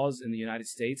laws in the United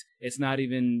States, it's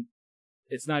something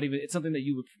that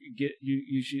you would get,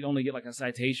 you should only get like a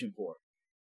citation for,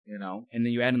 and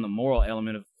then you add in the moral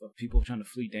element of people trying to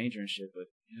flee danger and shit. But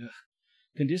ugh.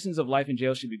 Conditions of life in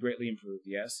jail should be greatly improved.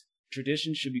 Yes.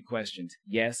 Traditions should be questioned.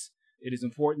 Yes. It is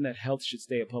important that health should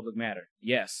stay a public matter.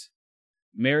 Yes.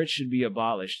 Marriage should be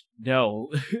abolished. No.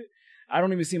 I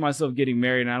don't even see myself getting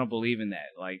married, and I don't believe in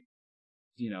that. Like,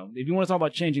 if you want to talk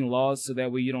about changing laws so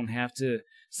that way you don't have to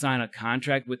sign a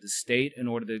contract with the state in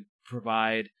order to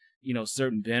provide,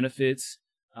 certain benefits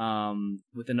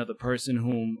with another person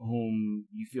whom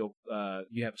you feel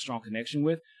you have a strong connection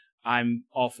with, I'm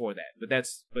all for that.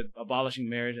 But abolishing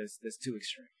marriage, that's too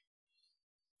extreme.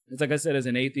 It's like I said, as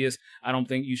an atheist, I don't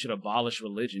think you should abolish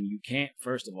religion. You can't,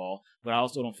 first of all, but I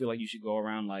also don't feel like you should go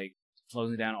around like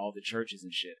closing down all the churches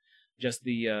and shit. Just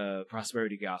the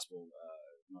prosperity gospel.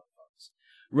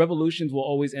 Revolutions will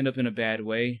always end up in a bad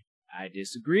way. I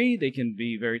disagree. They can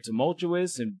be very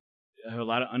tumultuous and have a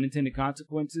lot of unintended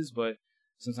consequences, but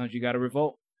sometimes you got to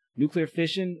revolt. Nuclear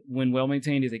fission, when well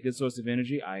maintained, is a good source of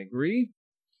energy. I agree.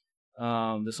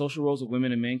 The social roles of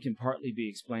women and men can partly be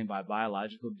explained by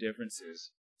biological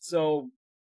differences. So,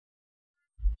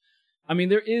 I mean,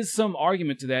 there is some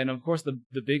argument to that, and of course the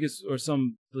biggest, or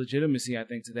some legitimacy, I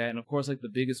think, to that, and of course, like, the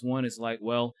biggest one is like,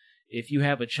 well, if you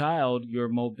have a child, your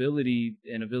mobility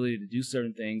and ability to do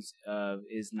certain things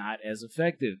is not as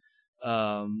effective.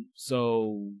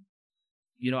 So,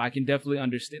 I can definitely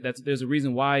understand that there's a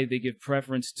reason why they give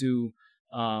preference to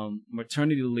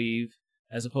maternity leave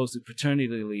as opposed to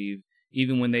paternity leave,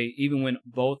 even when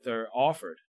both are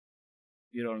offered.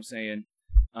 You know what I'm saying?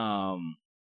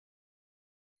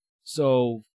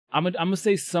 So I'm gonna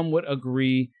say somewhat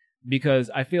agree, because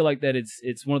I feel like that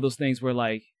it's one of those things where,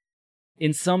 like,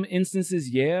 in some instances,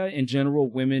 yeah, in general,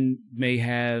 women may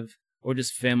have, or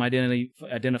just femme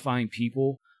identifying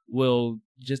people will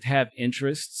just have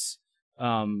interests,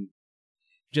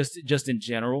 just in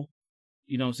general,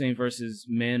 you know what I'm saying, versus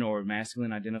men or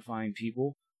masculine identifying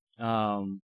people.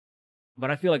 But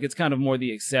I feel like it's kind of more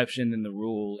the exception than the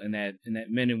rule, and that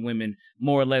men and women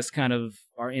more or less kind of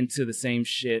are into the same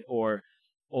shit, or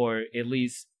at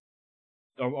least,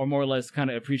 or more or less kind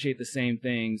of appreciate the same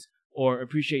things, or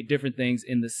appreciate different things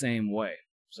in the same way.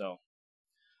 So,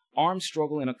 armed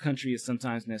struggle in a country is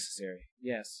sometimes necessary.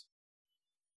 Yes.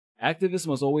 Activists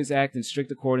must always act in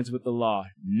strict accordance with the law.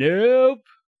 Nope.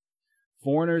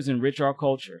 Foreigners enrich our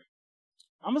culture.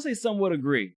 I'm gonna say somewhat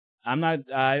agree. I'm not,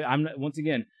 once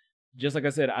again, just like I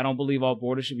said, I don't believe all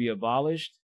borders should be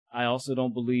abolished. I also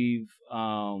don't believe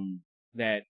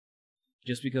that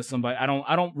just because somebody, I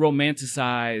don't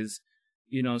romanticize,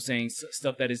 you know what I'm saying,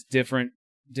 stuff that is different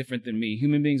than me.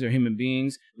 Human beings are human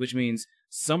beings, which means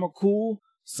some are cool,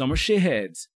 some are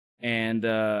shitheads, and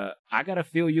I gotta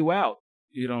feel you out.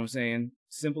 You know what I'm saying?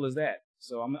 Simple as that.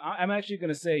 So I'm actually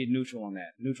gonna say neutral on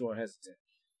that, neutral or hesitant.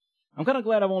 I'm kind of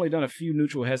glad I've only done a few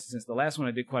neutral hesitants. The last one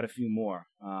I did quite a few more.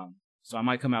 So I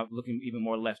might come out looking even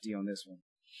more lefty on this one.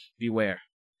 Beware.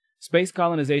 Space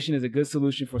colonization is a good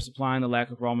solution for supplying the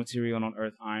lack of raw material on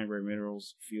Earth: iron, rare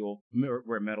minerals, fuel,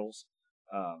 rare metals.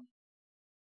 I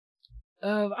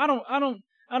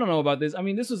don't know about this. I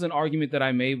mean, this was an argument that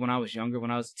I made when I was younger,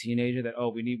 when I was a teenager, that,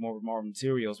 we need more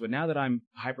materials. But now that I'm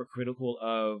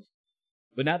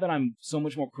so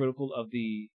much more critical of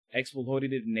the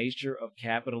exploitative nature of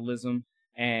capitalism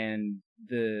and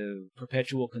the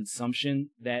perpetual consumption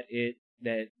that it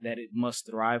must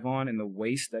thrive on, and the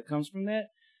waste that comes from that.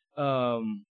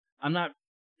 I'm not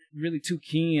really too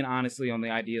keen, honestly, on the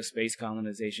idea of space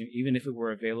colonization, even if it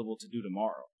were available to do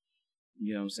tomorrow.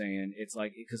 You know what I'm saying? It's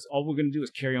like, because all we're going to do is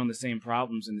carry on the same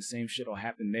problems, and the same shit will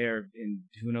happen there in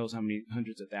who knows how many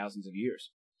hundreds of thousands of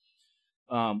years.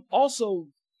 Also,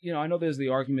 I know there's the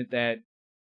argument that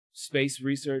space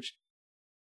research,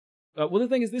 well, the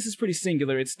thing is, this is pretty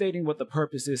singular. It's stating what the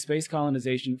purpose is, space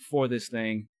colonization for this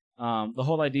thing. The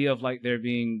whole idea of like there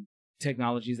being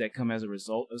technologies that come as a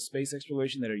result of space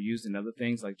exploration that are used in other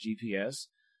things like GPS.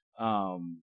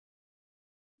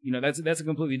 That's a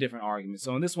completely different argument.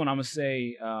 So in this one, I'm gonna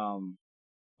say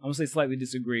slightly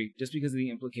disagree, just because of the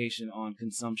implication on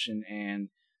consumption and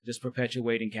just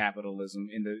perpetuating capitalism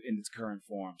in its current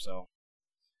form. So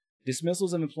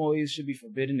dismissals of employees should be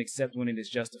forbidden except when it is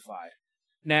justified.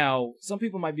 Now, some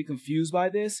people might be confused by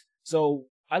this. So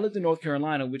I lived in North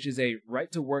Carolina, which is a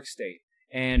right-to-work state.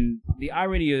 And the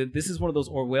irony of this is one of those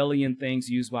Orwellian things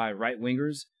used by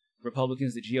right-wingers,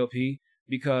 Republicans, the GOP,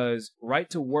 because right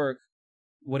to work,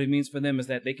 what it means for them is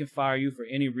that they can fire you for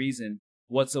any reason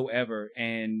whatsoever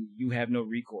and you have no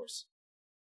recourse.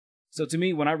 So to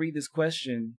me, when I read this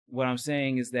question, what I'm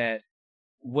saying is that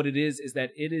what it is that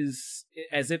it is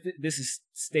as if this is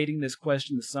stating this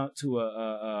question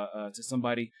to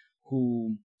somebody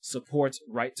who supports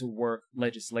right to work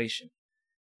legislation.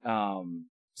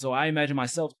 So I imagine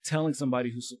myself telling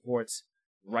somebody who supports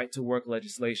right to work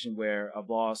legislation where a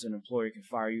boss or an employer can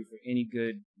fire you for any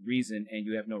good reason and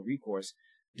you have no recourse.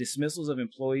 Dismissals of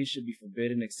employees should be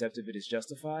forbidden except if it is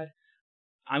justified.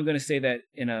 I'm going to say that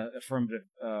in an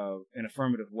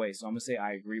affirmative way. So I'm going to say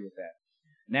I agree with that.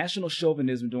 National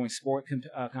chauvinism during sport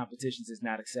competitions is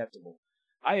not acceptable.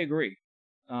 I agree.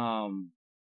 I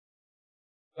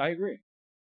agree.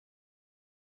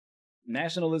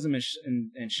 Nationalism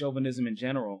and chauvinism in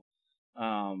general.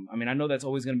 I know that's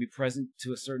always going to be present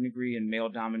to a certain degree in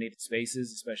male-dominated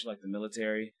spaces, especially like the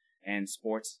military and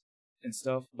sports and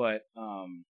stuff. But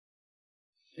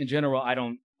in general, I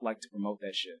don't like to promote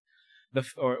that shit.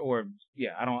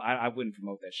 I wouldn't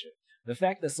promote that shit. The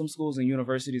fact that some schools and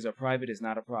universities are private is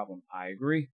not a problem. I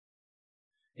agree.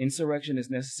 Insurrection is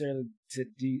necessary to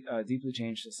deeply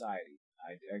change society.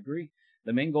 I agree.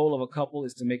 The main goal of a couple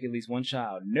is to make at least one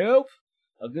child. Nope.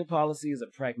 A good policy is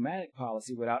a pragmatic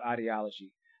policy without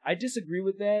ideology. I disagree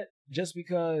with that just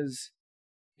because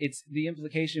it's the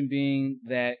implication being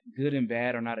that good and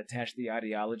bad are not attached to the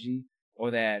ideology, or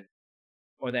that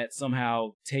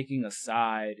somehow taking a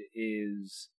side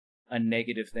is a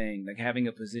negative thing. Like having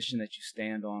a position that you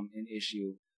stand on an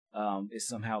issue is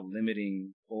somehow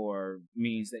limiting or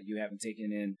means that you haven't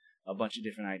taken in a bunch of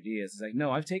different ideas. It's like,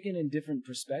 no, I've taken in different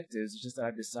perspectives. It's just that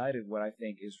I've decided what I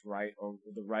think is right, or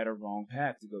the right or wrong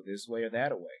path to go this way or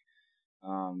that way.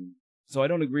 So I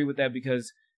don't agree with that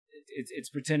because it's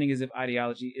pretending as if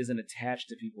ideology isn't attached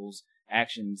to people's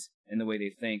actions and the way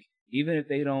they think, even if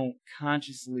they don't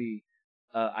consciously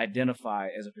identify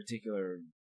as a particular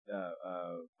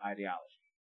ideology.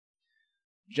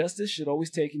 Justice should always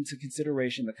take into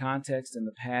consideration the context and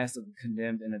the past of the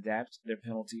condemned and adapt their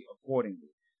penalty accordingly.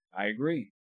 I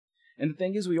agree. And the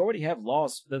thing is, we already have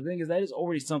laws. The thing is, that is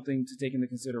already something to take into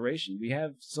consideration. We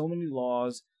have so many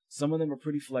laws. Some of them are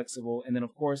pretty flexible. And then,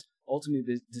 of course, ultimately,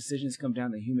 the decisions come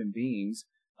down to human beings.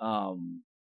 And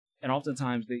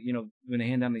oftentimes, when they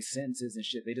hand down these sentences and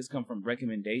shit, they just come from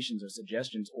recommendations or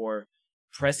suggestions or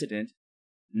precedent,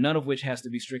 none of which has to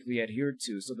be strictly adhered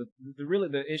to. So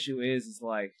the issue is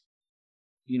like,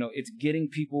 it's getting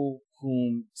people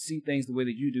who see things the way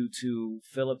that you do to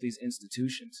fill up these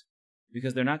institutions,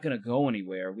 because they're not going to go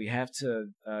anywhere. We have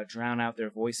to drown out their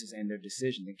voices and their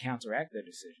decisions and counteract their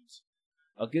decisions.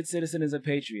 A good citizen is a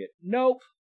patriot. Nope.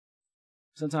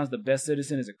 Sometimes the best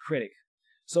citizen is a critic.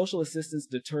 Social assistance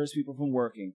deters people from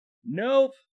working.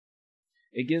 Nope.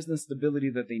 It gives them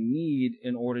stability that they need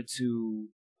in order to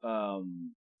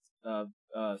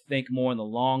think more in the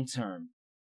long term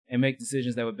and make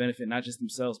decisions that would benefit not just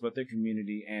themselves but their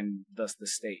community and thus the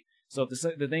state. So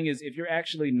the thing is, if you're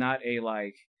actually not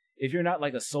if you're not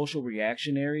like a social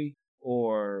reactionary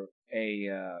or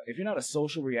if you're not a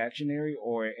social reactionary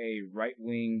or a right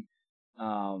wing,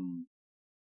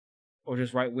 or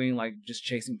just right wing, like just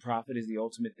chasing profit is the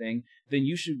ultimate thing, then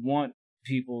you should want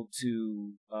people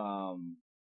to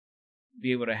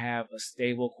be able to have a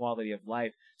stable quality of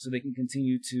life so they can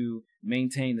continue to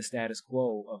maintain the status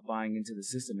quo of buying into the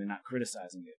system and not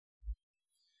criticizing it.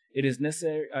 It is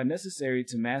necessary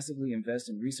to massively invest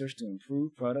in research to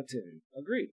improve productivity.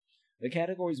 Agreed. The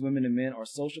categories women and men are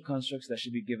social constructs that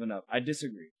should be given up. I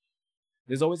disagree.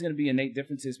 There's always going to be innate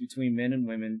differences between men and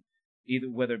women, either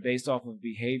whether based off of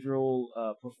behavioral,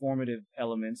 performative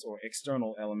elements or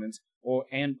external elements, or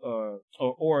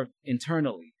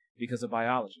internally because of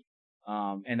biology.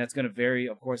 And that's going to vary,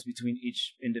 of course, between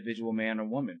each individual man or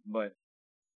woman. But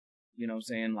you know what I'm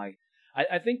saying? Like,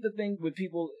 I think the thing with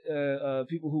people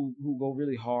who go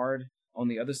really hard on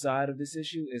the other side of this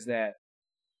issue is that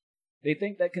they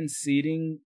think that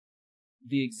conceding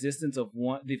the existence of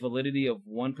the validity of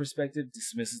one perspective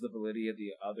dismisses the validity of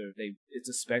the other. It's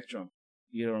a spectrum.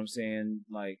 You know what I'm saying?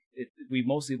 Like, we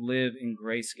mostly live in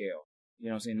grayscale. You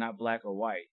know what I'm saying? Not black or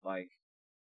white. Like,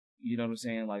 you know what I'm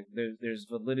saying? Like, there's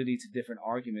validity to different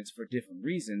arguments for different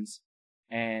reasons,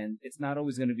 and it's not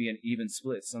always going to be an even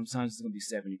split. Sometimes it's going to be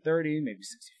 70-30, maybe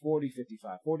 60-40,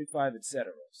 55-45,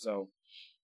 etc. So,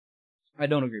 I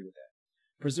don't agree with that.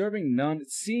 Preserving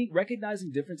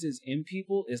recognizing differences in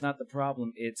people is not the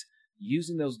problem. It's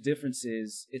using those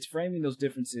differences, it's framing those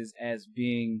differences as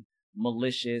being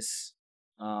malicious,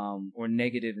 or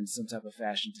negative in some type of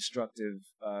fashion, destructive,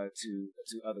 to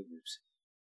other groups.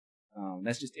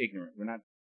 That's just ignorant. We're not,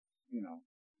 you know,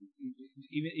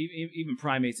 even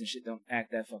primates and shit don't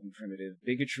act that fucking primitive.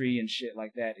 Bigotry and shit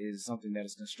like that is something that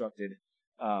is constructed,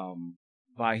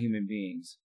 by human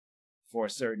beings for a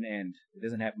certain end. It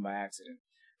doesn't happen by accident.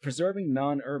 Preserving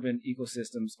non-urban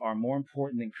ecosystems are more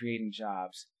important than creating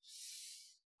jobs.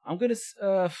 I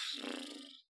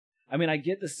mean, I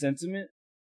get the sentiment.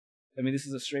 I mean, this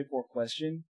is a straightforward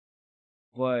question,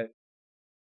 but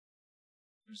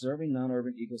preserving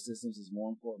non-urban ecosystems is more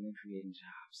important than creating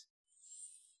jobs.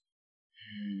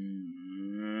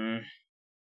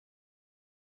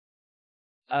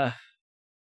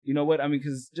 You know what? I mean,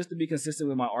 because just to be consistent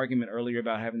with my argument earlier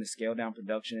about having to scale down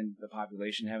production, the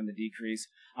population having to decrease,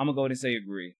 I'm going to go ahead and say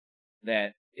agree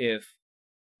that if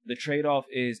the trade-off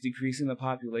is decreasing the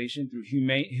population through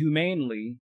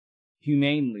humanely,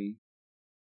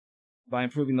 by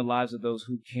improving the lives of those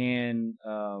who can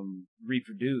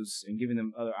reproduce and giving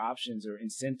them other options or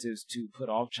incentives to put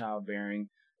off childbearing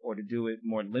or to do it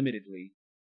more limitedly,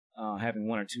 having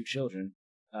one or two children,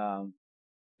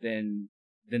 then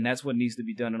that's what needs to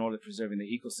be done in order to preserving the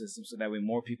ecosystem, so that way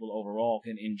more people overall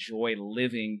can enjoy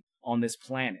living on this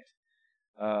planet.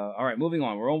 All right, moving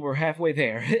on. We're halfway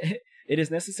there. It is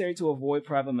necessary to avoid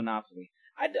private monopoly.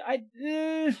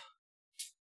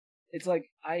 It's like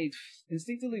I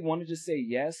instinctively want to just say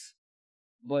yes,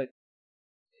 but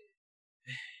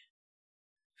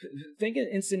thinking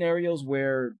in scenarios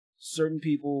where certain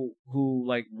people who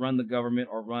like run the government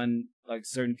or run like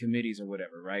certain committees or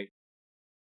whatever, right?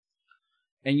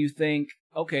 And you think,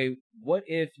 okay, what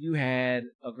if you had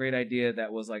a great idea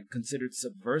that was like considered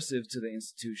subversive to the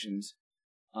institutions,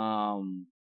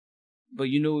 but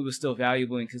you knew it was still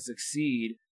valuable and could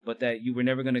succeed, but that you were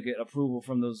never going to get approval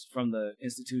from the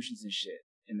institutions and shit,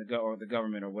 or the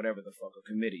government or whatever the fuck, or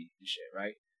committee and shit,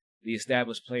 right? The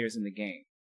established players in the game.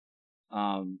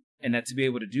 And that to be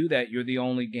able to do that, you're the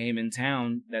only game in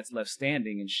town that's left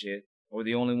standing and shit, or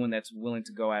the only one that's willing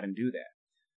to go out and do that.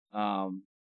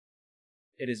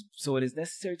 It is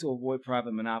necessary to avoid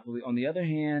private monopoly. On the other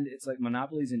hand, it's like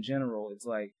monopolies in general. It's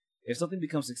like if something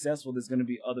becomes successful, there's going to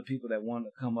be other people that want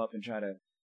to come up and try to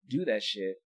do that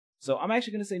shit. So I'm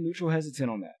actually going to say neutral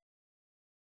hesitant on that.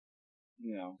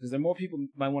 You know, because there are more people who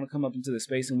might want to come up into the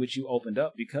space in which you opened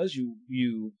up because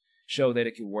you show that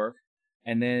it could work.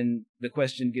 And then the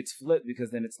question gets flipped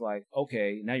because then it's like,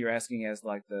 okay, now you're asking as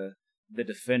like the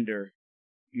defender,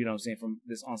 you know what I'm saying, from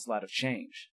this onslaught of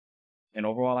change. And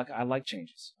overall, I like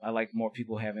changes. I like more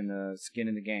people having skin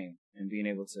in the game and being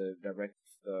able to direct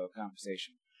the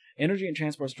conversation. Energy and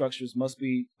transport structures must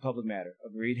be public matter.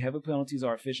 Agreed. Heavy penalties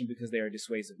are efficient because they are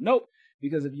dissuasive. Nope.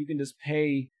 Because if you can just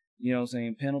pay, you know what I'm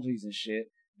saying, penalties and shit,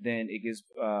 then it gives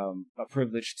a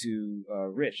privilege to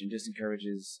rich and just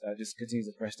continues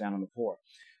to press down on the poor.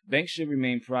 Banks should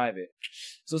remain private.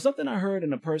 So something I heard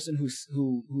in a person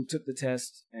who took the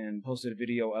test and posted a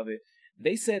video of it,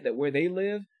 they said that where they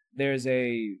live, there's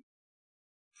a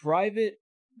private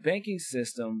banking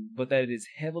system, but that it is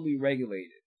heavily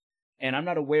regulated. And I'm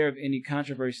not aware of any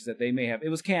controversies that they may have. It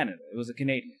was Canada. It was a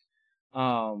Canadian.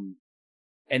 And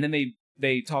then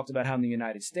they talked about how in the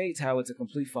United States, how it's a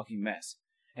complete fucking mess.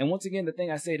 And once again, the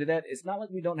thing I say to that, it's not like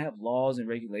we don't have laws and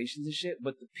regulations and shit,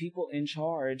 but the people in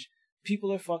charge,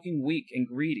 people are fucking weak and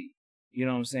greedy. You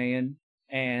know what I'm saying?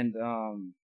 And,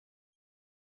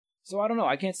 so I don't know.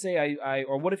 I can't say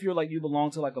or what if you're like, you belong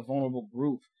to like a vulnerable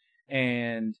group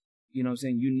and, you know what I'm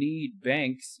saying, you need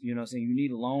banks, you know what I'm saying, you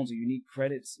need loans or you need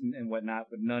credits and whatnot,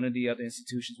 but none of the other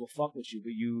institutions will fuck with you,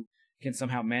 but you can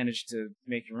somehow manage to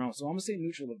make your own. So I'm going to say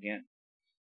neutral again.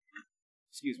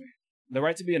 Excuse me. The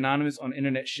right to be anonymous on the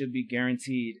internet should be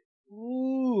guaranteed.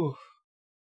 Ooh.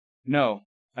 No.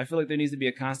 I feel like there needs to be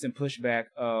a constant pushback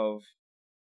of,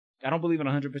 I don't believe in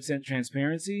 100%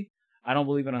 transparency. I don't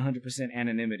believe in 100%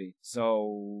 anonymity.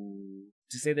 So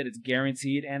to say that it's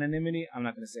guaranteed anonymity, I'm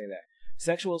not going to say that.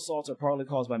 Sexual assaults are partly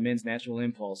caused by men's natural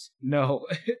impulse. No.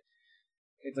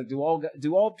 It's like, do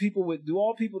all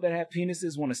people that have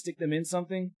penises want to stick them in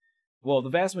something? Well, the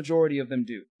vast majority of them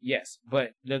do. Yes.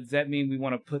 But does that mean we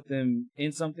want to put them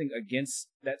in something against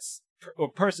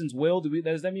or person's will?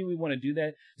 Does that mean we want to do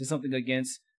that to something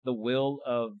against the will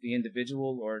of the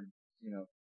individual or,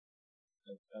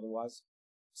 otherwise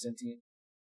sentient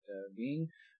being?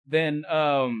 Then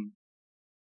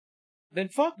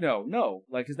fuck no.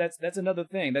 Like, 'cause that's another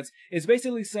thing. It's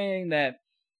basically saying that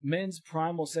men's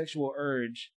primal sexual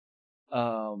urge,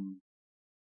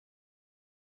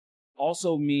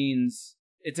 also means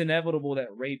it's inevitable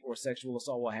that rape or sexual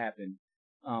assault will happen,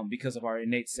 because of our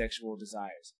innate sexual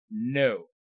desires. No.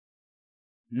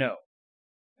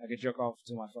 I could jerk off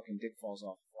till my fucking dick falls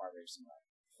off before I rape somebody.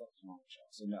 Fuck's wrong with y'all?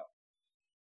 So no.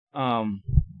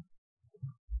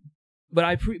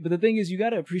 But the thing is, you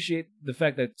gotta appreciate the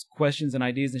fact that questions and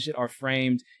ideas and shit are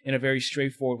framed in a very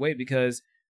straightforward way, because,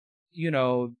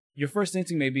 your first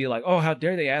instinct may be like, oh, how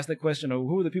dare they ask that question, or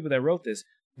who are the people that wrote this?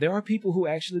 There are people who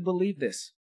actually believe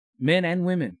this. Men and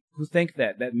women who think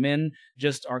that men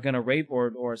just are gonna rape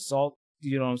or assault,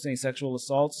 sexual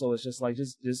assault, so it's just like,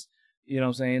 just,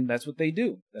 that's what they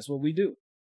do. That's what we do.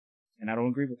 And I don't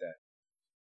agree with that.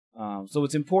 So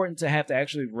it's important to have to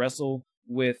actually wrestle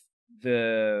with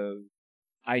the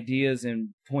ideas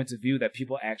and points of view that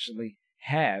people actually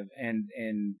have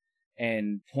and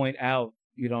point out,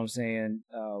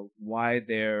 why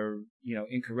they're,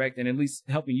 incorrect, and at least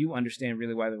helping you understand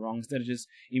really why they're wrong, instead of just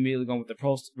immediately going with the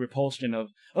repulsion of,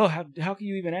 oh, how can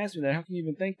you even ask me that? How can you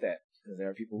even think that? Because there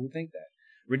are people who think that.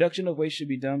 Reduction of waste should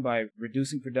be done by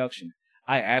reducing production.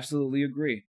 I absolutely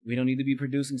agree. We don't need to be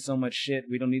producing so much shit.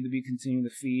 We don't need to be continuing to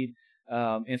feed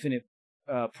infinite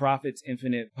profits,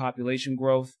 infinite population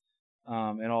growth,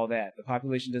 and all that. The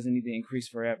population doesn't need to increase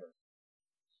forever.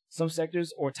 Some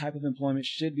sectors or type of employment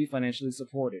should be financially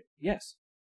supported. Yes.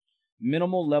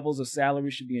 Minimal levels of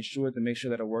salary should be ensured to make sure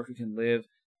that a worker can live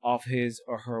off his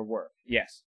or her work.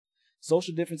 Yes.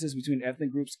 Social differences between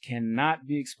ethnic groups cannot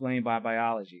be explained by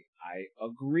biology. I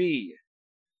agree.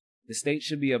 The state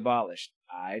should be abolished.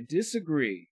 I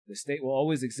disagree. The state will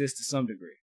always exist to some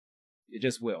degree. It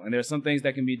just will. And there are some things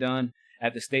that can be done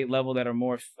at the state level that are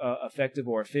more effective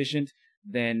or efficient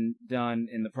than done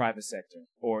in the private sector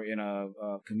or in a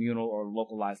communal or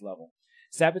localized level.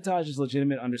 Sabotage is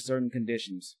legitimate under certain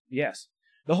conditions. Yes.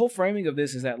 The whole framing of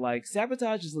this is that, like,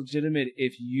 sabotage is legitimate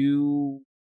if you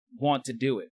want to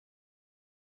do it.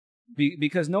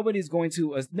 Because nobody's going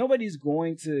to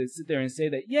sit there and say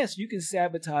that, yes, you can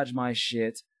sabotage my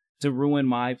shit to ruin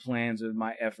my plans or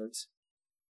my efforts.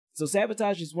 So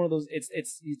sabotage is one of those, it's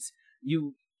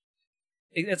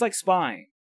like spying.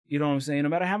 You know what I'm saying? No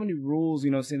matter how many rules,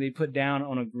 they put down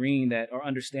on agreeing that, or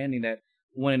understanding that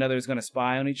one another is going to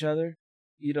spy on each other.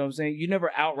 You know what I'm saying? You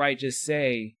never outright just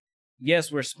say,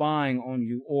 yes, we're spying on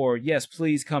you, or yes,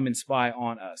 please come and spy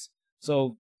on us.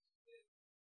 So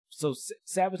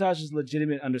sabotage is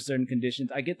legitimate under certain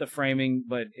conditions. I get the framing,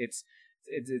 but it's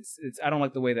I don't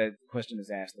like the way that question is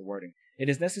asked, the wording. It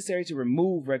is necessary to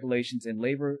remove regulations in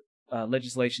labor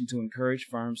legislation to encourage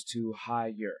firms to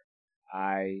hire.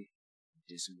 I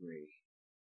disagree.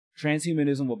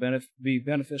 Transhumanism will be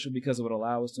beneficial because it would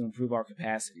allow us to improve our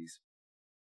capacities.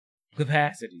 So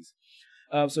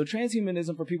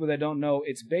transhumanism, for people that don't know,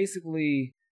 it's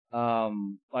basically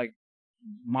like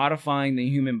modifying the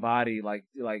human body, like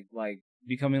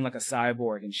becoming like a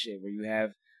cyborg and shit, where you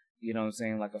have,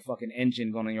 like a fucking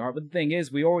engine going on your heart. But the thing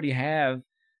is, we already have.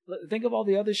 Think of all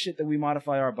the other shit that we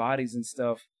modify our bodies and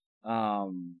stuff.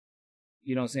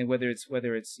 Whether it's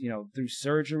through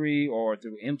surgery or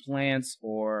through implants,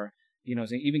 or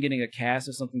even getting a cast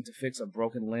or something to fix a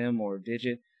broken limb or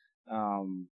digit.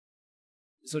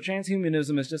 So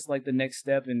transhumanism is just like the next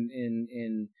step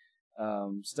in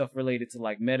stuff related to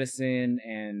like medicine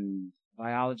and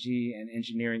biology and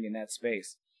engineering in that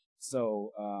space.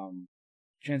 So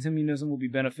transhumanism will be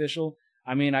beneficial.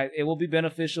 I mean, it will be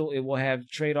beneficial. It will have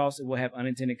trade-offs. It will have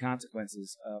unintended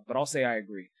consequences. But I'll say I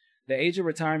agree. The age of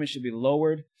retirement should be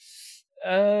lowered.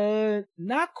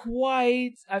 Not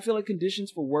quite. I feel like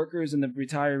conditions for workers and the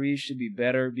retirees should be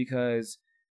better, because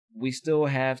we still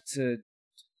have to.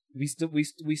 We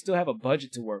still have a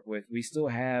budget to work with. We still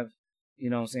have,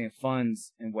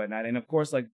 funds and whatnot. And of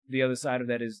course, like, the other side of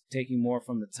that is taking more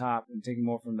from the top and taking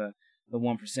more from the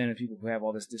 1% of people who have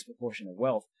all this disproportionate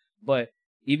wealth. But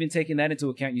even taking that into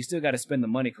account, you still got to spend the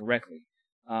money correctly.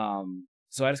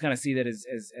 So I just kind of see that as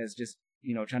just,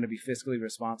 trying to be fiscally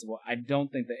responsible. I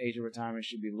don't think the age of retirement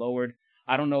should be lowered.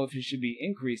 I don't know if it should be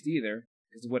increased either,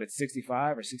 because it's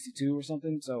 65 or 62 or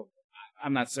something. So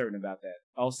I'm not certain about that.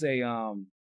 I'll say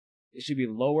it should be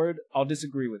lowered. I'll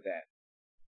disagree with that.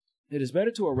 It is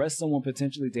better to arrest someone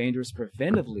potentially dangerous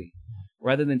preventively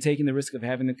rather than taking the risk of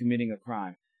having them committing a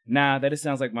crime. Nah, that just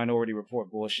sounds like Minority Report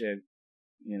bullshit.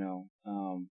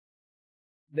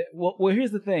 Well,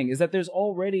 here's the thing: is that there's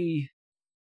already.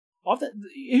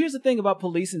 Here's the thing about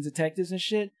police and detectives and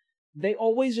shit. They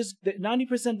always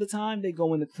 90% of the time they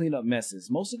go in to clean up messes.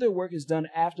 Most of their work is done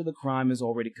after the crime is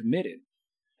already committed,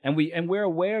 and we're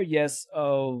aware, yes,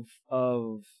 of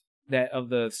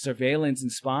the surveillance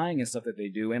and spying and stuff that they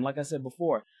do. And like I said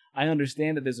before, I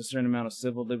understand that there's a certain amount of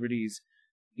civil liberties,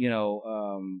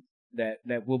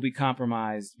 that will be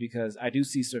compromised, because I do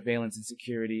see surveillance and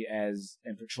security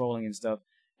and patrolling and stuff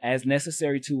as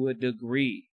necessary to a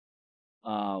degree.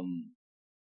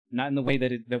 Not in the way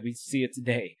that we see it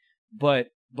today, but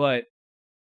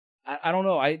I don't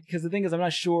know. Because the thing is, I'm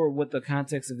not sure what the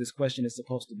context of this question is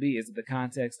supposed to be. Is it the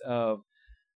context of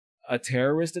a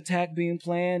terrorist attack being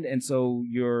planned, and so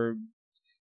you're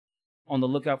on the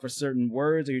lookout for certain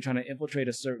words, or you're trying to infiltrate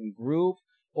a certain group,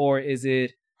 or is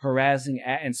it harassing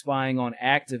and spying on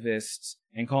activists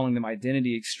and calling them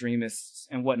identity extremists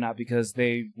and whatnot because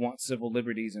they want civil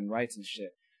liberties and rights and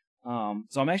shit?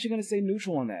 So I'm actually going to say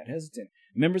neutral on that, hesitant.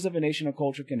 Members of a nation or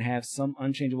culture can have some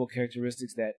unchangeable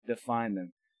characteristics that define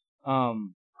them.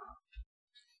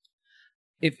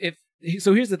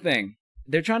 So here's the thing.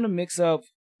 They're trying to mix up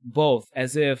both,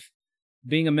 as if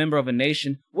being a member of a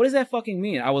nation, what does that fucking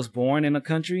mean? I was born in a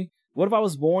country? What if I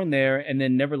was born there and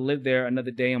then never lived there another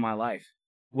day in my life?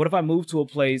 What if I moved to a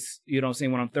place, when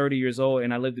I'm 30 years old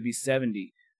and I live to be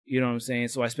 70? You know what I'm saying?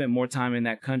 So I spent more time in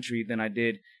that country than I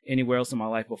did anywhere else in my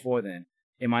life before then.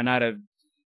 Am I not a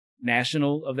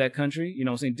national of that country? You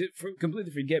know what I'm saying?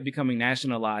 Completely forget becoming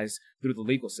nationalized through the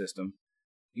legal system.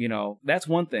 That's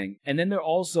one thing. And then they're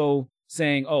also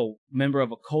saying, member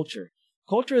of a culture.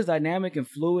 Culture is dynamic and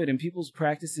fluid, and people's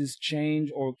practices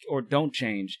change or don't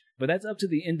change. But that's up to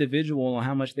the individual on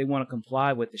how much they want to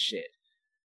comply with the shit.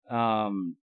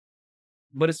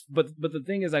 But the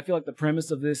thing is, I feel like the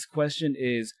premise of this question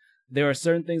is there are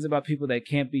certain things about people that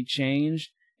can't be changed,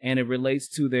 and it relates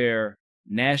to their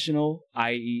national,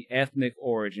 i.e., ethnic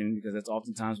origin, because that's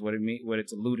oftentimes what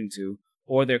it's alluding to,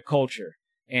 or their culture,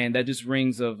 and that just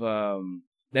rings of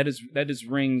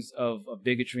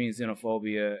bigotry and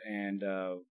xenophobia and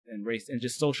race and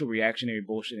just social reactionary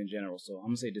bullshit in general. So I'm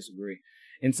gonna say disagree.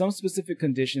 In some specific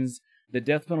conditions, the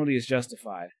death penalty is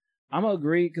justified. I'm going to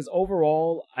agree, because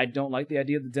overall, I don't like the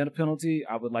idea of the death penalty.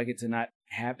 I would like it to not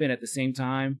happen. At the same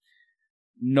time,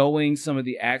 knowing some of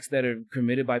the acts that are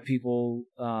committed by people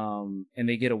and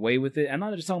they get away with it. I'm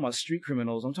not just talking about street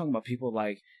criminals. I'm talking about people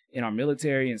like in our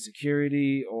military and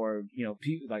security, or,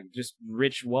 people like just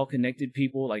rich, well-connected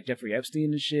people like Jeffrey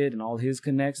Epstein and shit and all his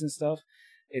connects and stuff.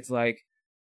 It's like,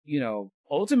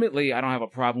 ultimately, I don't have a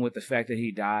problem with the fact that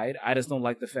he died. I just don't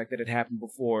like the fact that it happened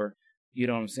before. You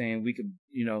know what I'm saying? We could,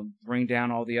 bring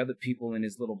down all the other people in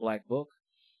his little black book.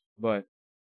 But,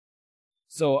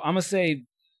 so I'm going to say,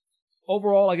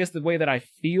 overall, I guess the way that I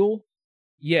feel,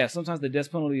 yeah, sometimes the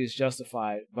death penalty is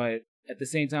justified. But at the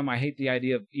same time, I hate the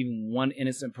idea of even one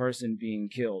innocent person being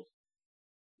killed,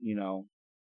 for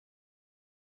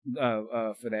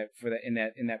that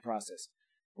in that process.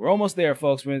 We're almost there,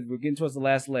 folks. We're getting towards the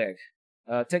last leg.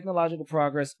 Technological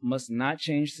progress must not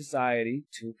change society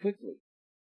too quickly.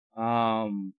 I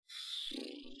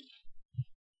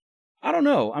don't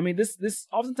know. I mean, this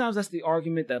oftentimes that's the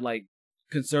argument that like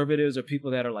conservatives or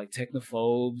people that are like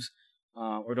technophobes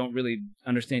or don't really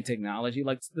understand technology.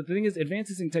 Like the thing is,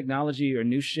 advances in technology or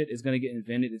new shit is going to get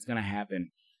invented. It's going to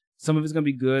happen. Some of it's going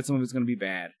to be good. Some of it's going to be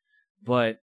bad.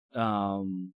 But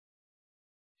and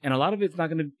a lot of it's not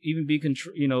going to even be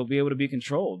be able to be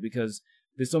controlled, because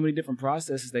there's so many different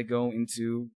processes that go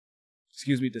into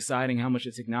deciding how much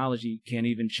of technology can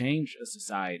even change a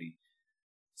society.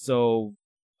 So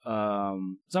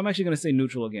I'm actually going to say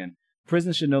neutral again.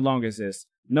 Prisons should no longer exist.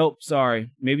 Nope,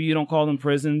 sorry. Maybe you don't call them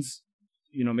prisons.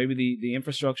 Maybe the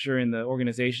infrastructure and the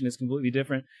organization is completely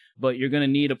different, but you're going to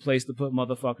need a place to put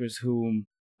motherfuckers who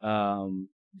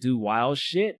do wild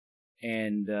shit.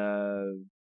 And,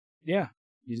 yeah,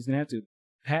 you're just going to have to.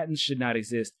 Patents should not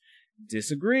exist.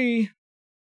 Disagree.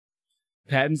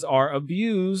 Patents are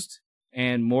abused.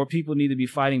 And more people need to be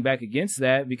fighting back against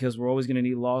that, because we're always going to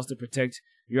need laws to protect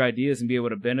your ideas and be able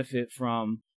to benefit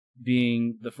from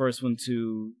being the first one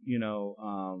to,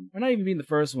 or not even being the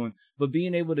first one, but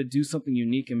being able to do something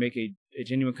unique and make a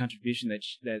genuine contribution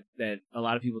that a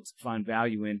lot of people find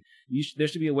value in. There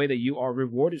should be a way that you are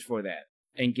rewarded for that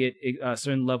and get a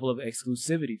certain level of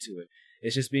exclusivity to it.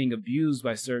 It's just being abused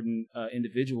by certain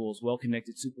individuals,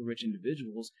 well-connected, super rich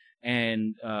individuals,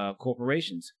 and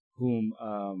corporations who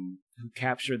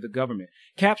capture the government.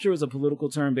 Capture is a political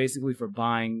term basically for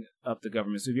buying up the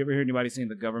government. So if you ever heard anybody saying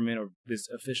the government or this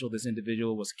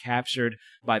individual was captured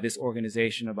by this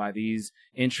organization or by these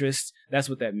interests, that's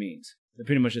what that means. It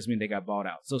pretty much just means they got bought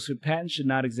out. So patents should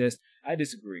not exist. I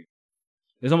disagree.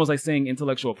 It's almost like saying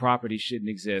intellectual property shouldn't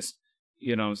exist.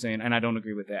 You know what I'm saying? And I don't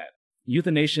agree with that.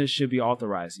 Euthanasia should be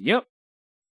authorized. Yep.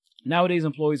 Nowadays,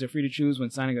 employees are free to choose when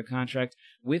signing a contract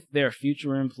with their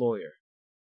future employer.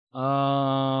 Not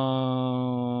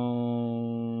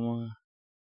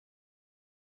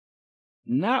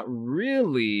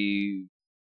really.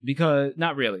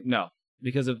 No.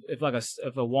 Because if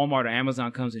a Walmart or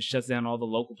Amazon comes and shuts down all the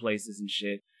local places and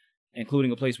shit,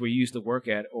 including a place where you used to work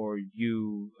at, or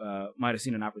you might have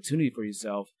seen an opportunity for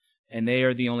yourself, and they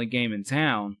are the only game in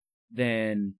town,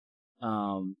 then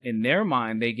in their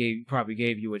mind they probably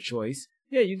gave you a choice.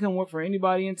 Yeah, you can come work for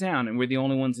anybody in town, and we're the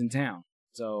only ones in town.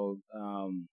 So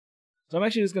I'm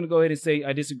actually just gonna go ahead and say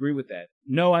I disagree with that.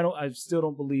 No, I don't. I still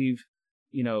don't believe,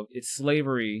 it's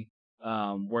slavery,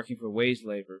 working for wage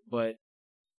labor, but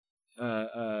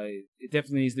it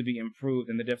definitely needs to be improved,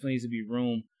 and there definitely needs to be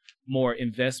more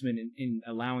investment in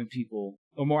allowing people,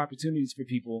 or more opportunities for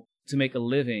people to make a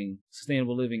living,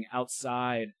 sustainable living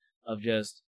outside of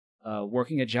just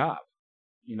working a job.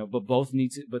 But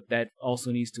that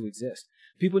also needs to exist.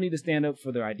 People need to stand up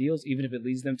for their ideals, even if it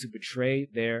leads them to betray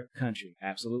their country.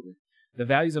 Absolutely. The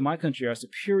values of my country are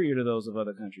superior to those of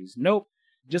other countries. Nope.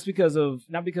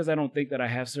 Not because I don't think that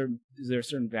there are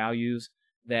certain values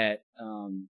that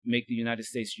make the United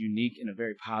States unique in a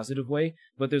very positive way,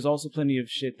 but there's also plenty of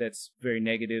shit that's very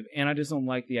negative, and I just don't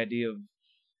like the idea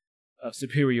of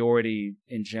superiority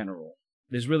in general.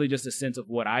 There's really just a sense of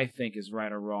what I think is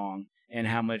right or wrong, and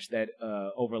how much that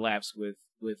overlaps with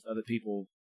other people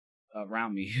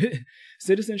around me.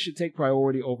 Citizens should take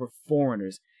priority over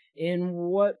foreigners. In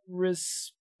what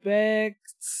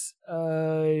respects?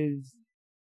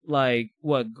 Like,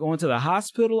 what, going to the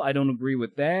hospital? I don't agree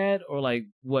with that. Or like,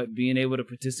 what, being able to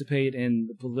participate in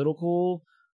the political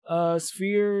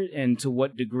sphere, and to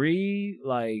what degree?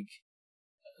 Like,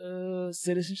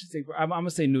 citizens should take. I'm gonna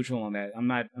say neutral on that. I'm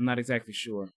not exactly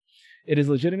sure. It is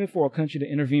legitimate for a country to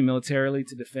intervene militarily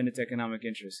to defend its economic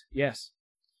interests. Yes,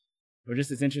 or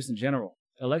just its interests in general.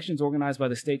 Elections organized by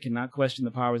the state cannot question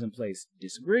the powers in place.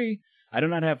 Disagree. I do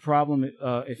not have a problem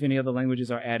if any other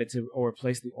languages are added to or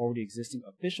replace the already existing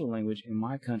official language in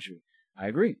my country. I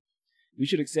agree. We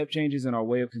should accept changes in our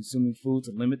way of consuming food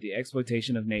to limit the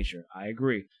exploitation of nature. I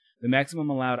agree. The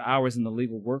maximum allowed hours in the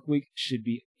legal work week should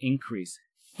be increased.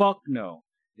 Fuck no.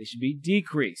 They should be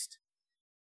decreased.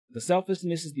 The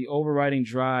selfishness is the overriding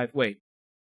drive. Wait.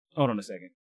 Hold on a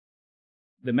second.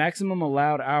 The maximum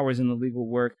allowed hours in the legal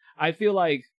work. I feel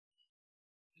like,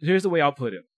 here's the way I'll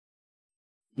put it.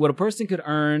 What a person could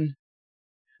earn,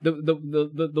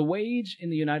 the wage in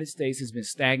the United States has been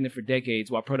stagnant for decades,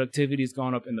 while productivity has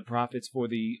gone up and the profits for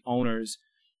the owners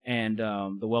and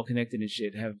the well-connected and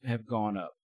shit have gone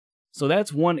up. So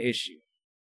that's one issue.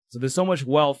 So there's so much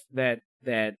wealth that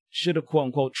should have, quote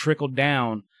unquote, trickled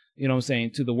down,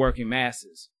 to the working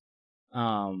masses.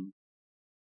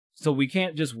 So we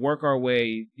can't just work our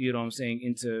way,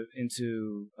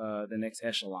 into the next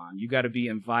echelon. You got to be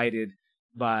invited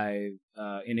by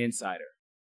an insider.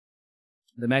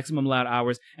 The maximum allowed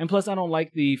hours, and plus I don't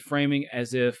like the framing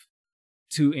as if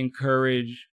to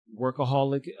encourage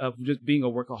just being a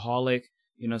workaholic,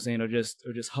 or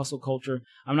just hustle culture.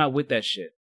 I'm not with that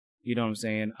shit. You know what I'm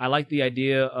saying? I like the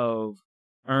idea of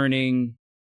earning.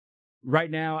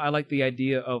 Right now, I like the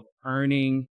idea of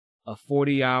earning a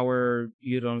 40-hour.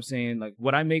 You know what I'm saying? Like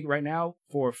what I make right now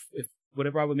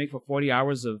whatever I would make for 40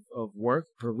 hours of work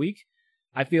per week.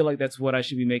 I feel like that's what I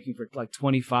should be making for like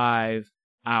 25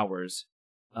 hours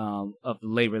of the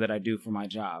labor that I do for my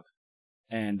job.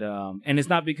 And it's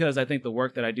not because I think the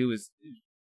work that I do is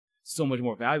so much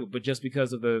more valuable, but just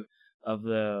because of the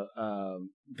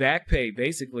back pay,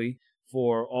 basically,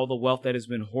 for all the wealth that has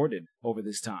been hoarded over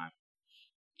this time.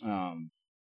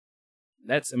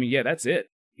 That's it.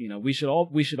 We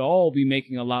should all be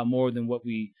making a lot more than what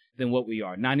we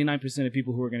are. 99% of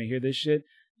people who are going to hear this shit,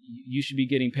 you should be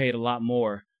getting paid a lot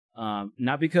more,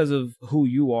 not because of who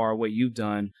you are or what you've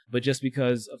done, but just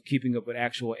because of keeping up with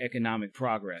actual economic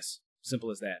progress.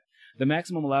 Simple as that. The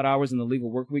maximum allowed hours in the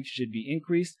legal work week should be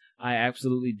increased. I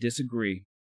absolutely disagree.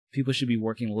 People should be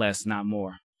working less, not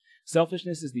more.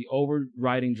 Selfishness is the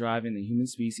overriding drive in the human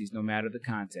species, no matter the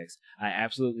context. I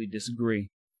absolutely disagree.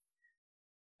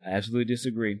 I absolutely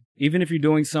disagree. Even if you're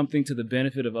doing something to the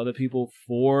benefit of other people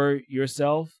for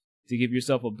yourself, to give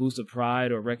yourself a boost of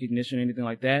pride or recognition or anything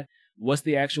like that, what's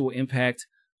the actual impact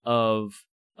of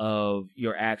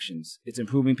your actions? It's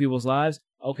improving people's lives?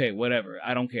 Okay, whatever.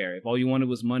 I don't care. If all you wanted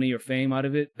was money or fame out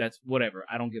of it, that's whatever.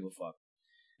 I don't give a fuck.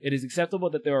 It is acceptable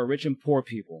that there are rich and poor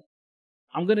people.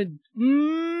 I'm gonna...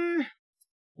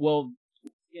 well,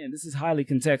 again, this is highly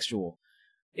contextual.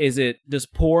 Does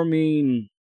poor mean...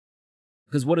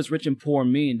 Because what does rich and poor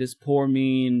mean? Does poor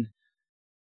mean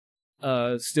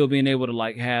still being able to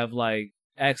like have like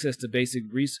access to basic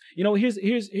resources? You know,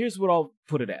 here's what I'll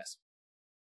put it as.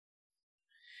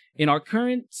 In our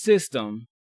current system,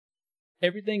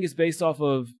 everything is based off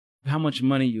of how much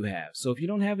money you have. So if you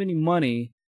don't have any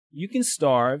money, you can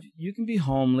starve, you can be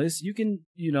homeless, you can,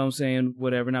 you know what I'm saying,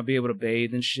 whatever, not be able to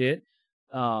bathe and shit.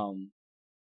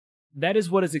 That is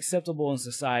what is acceptable in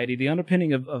society. The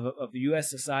underpinning of the U.S.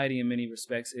 society in many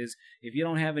respects is if you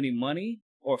don't have any money,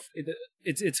 or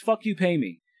it's fuck you, pay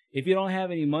me. If you don't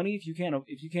have any money, if you can't,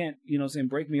 you know what I'm saying,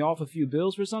 break me off a few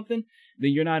bills for something,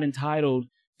 then you're not entitled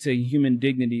to human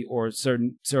dignity or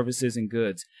certain services and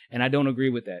goods. And I don't agree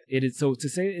with that. It is so to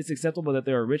say it's acceptable that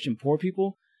there are rich and poor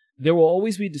people. There will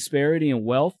always be disparity in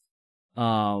wealth,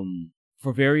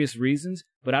 for various reasons,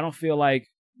 but I don't feel like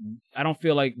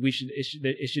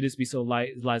it should just be so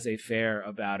laissez-faire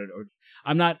about it. Or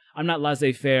I'm not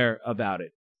laissez-faire about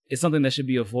it. It's something that should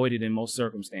be avoided in most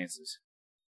circumstances.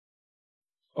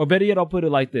 Or better yet, I'll put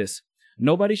it like this.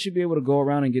 Nobody should be able to go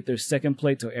around and get their second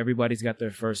plate till everybody's got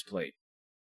their first plate.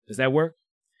 Does that work?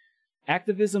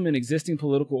 Activism in existing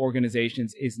political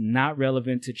organizations is not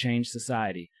relevant to change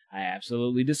society. I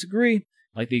absolutely disagree.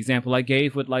 Like the example I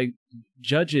gave with like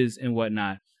judges and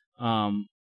whatnot. The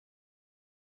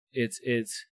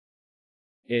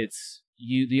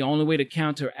only way to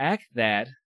counteract that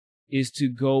is to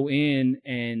go in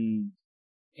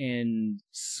and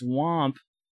swamp,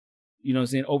 you know what I'm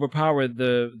saying, overpower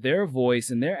their voice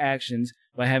and their actions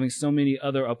by having so many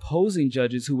other opposing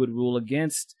judges who would rule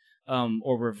against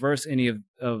or reverse any of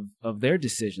their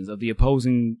decisions, of the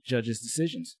opposing judges'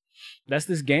 decisions. That's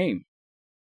this game.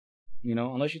 You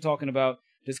know, unless you're talking about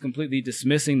just completely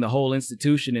dismissing the whole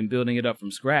institution and building it up from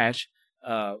scratch,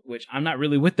 which I'm not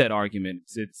really with that argument.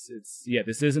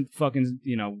 This isn't fucking,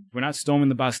 you know, we're not storming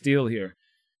the Bastille here,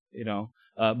 you know.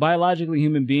 Biologically,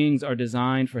 human beings are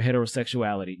designed for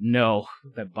heterosexuality. No,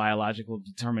 that biological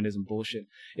determinism bullshit.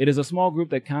 It is a small group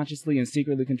that consciously and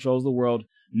secretly controls the world.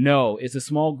 No, it's a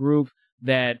small group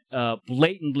that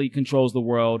blatantly controls the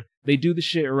world. They do the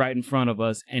shit right in front of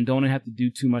us and don't have to do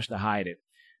too much to hide it.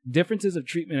 Differences of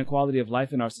treatment and quality of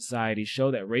life in our society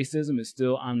show that racism is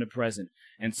still omnipresent,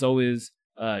 and so is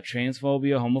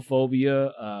transphobia,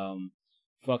 homophobia,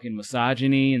 fucking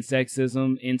misogyny and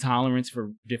sexism, intolerance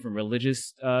for different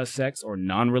religious sects or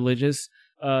non-religious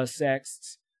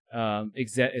sects,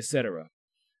 etc.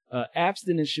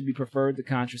 Abstinence should be preferred to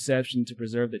contraception to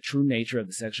preserve the true nature of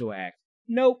the sexual act.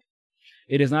 Nope.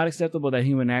 It is not acceptable that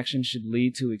human action should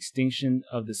lead to extinction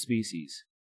of the species.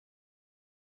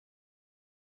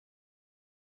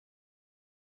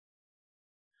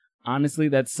 Honestly,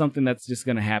 that's something that's just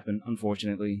going to happen,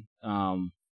 unfortunately. I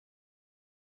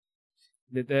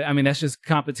mean, that's just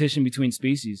competition between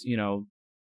species, you know.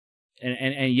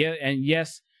 And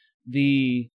yes,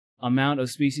 the amount of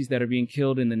species that are being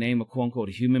killed in the name of quote unquote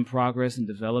human progress and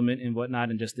development and whatnot,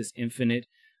 and just this infinite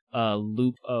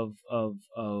loop of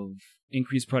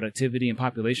increased productivity and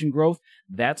population growth,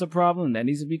 that's a problem that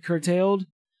needs to be curtailed.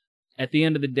 At the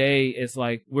end of the day, it's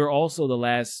like we're also the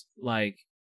last like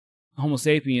Homo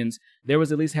sapiens. There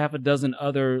was at least half a dozen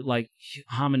other like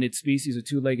hominid species or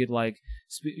two-legged like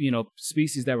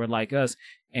species that were like us,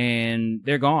 and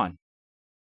they're gone.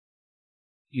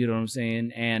 You know what I'm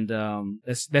saying? And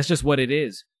that's just what it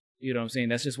is. You know what I'm saying?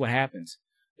 That's just what happens.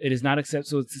 It is not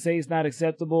acceptable. So to say it's not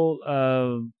acceptable,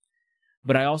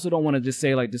 but I also don't want to just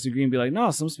say like disagree and be like,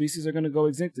 no, some species are going to go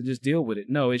extinct and just deal with it.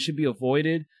 No, it should be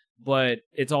avoided, but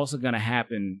it's also going to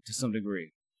happen to some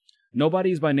degree.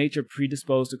 Nobody is by nature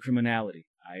predisposed to criminality.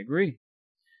 I agree.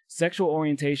 Sexual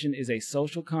orientation is a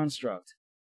social construct.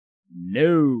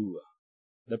 No.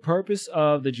 The purpose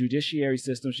of the judiciary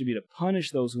system should be to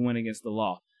punish those who went against the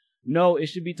law. No, it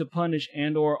should be to punish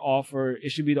and or offer, it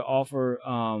should be to offer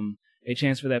a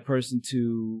chance for that person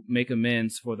to make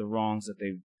amends for the wrongs that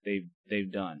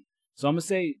they've done. So I'm going to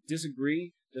say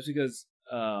disagree just because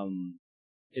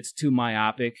it's too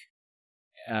myopic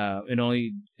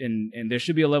and there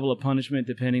should be a level of punishment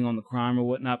depending on the crime or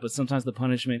whatnot, but sometimes the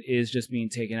punishment is just being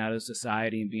taken out of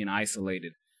society and being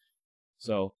isolated.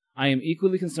 So I am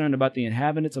equally concerned about the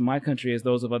inhabitants of my country as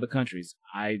those of other countries.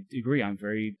 I agree. I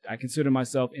consider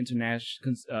myself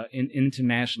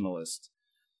internationalist,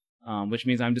 which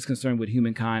means I'm just concerned with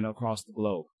humankind across the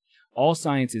globe. All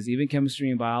sciences, even chemistry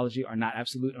and biology, are not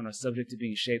absolute and are subject to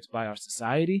being shaped by our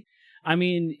society. I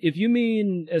mean, if you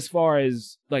mean as far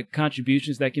as like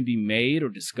contributions that can be made or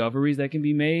discoveries that can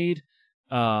be made,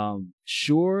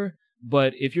 sure.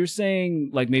 But if you're saying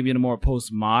like maybe in a more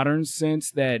postmodern sense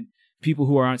that people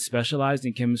who aren't specialized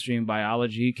in chemistry and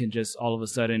biology can just all of a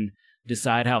sudden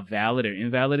decide how valid or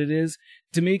invalid it is,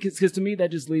 to me, because to me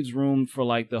that just leaves room for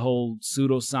like the whole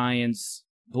pseudoscience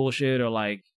bullshit or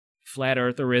like flat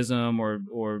eartherism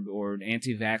or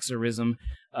anti-vaxxerism.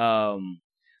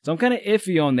 So I'm kind of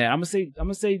iffy on that. I'm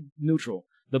gonna say neutral.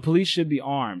 The police should be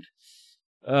armed.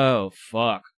 Oh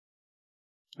fuck.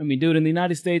 I mean, dude, in the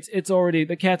United States,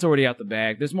 the cat's already out the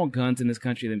bag. There's more guns in this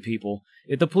country than people.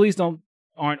 If the police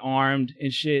aren't armed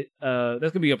and shit,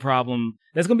 that's gonna be a problem.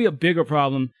 That's gonna be a bigger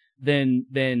problem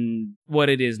than what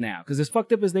it is now. Because as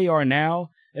fucked up as they are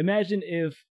now, imagine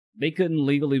if they couldn't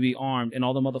legally be armed and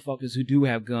all the motherfuckers who do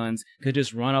have guns could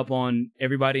just run up on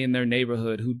everybody in their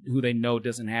neighborhood who they know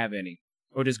doesn't have any.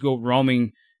 Or just go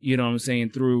roaming, you know what I'm saying,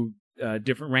 through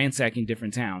ransacking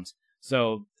different towns.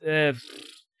 So, and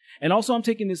also I'm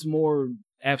taking this more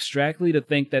abstractly to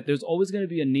think that there's always going to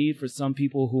be a need for some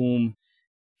people whom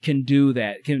can do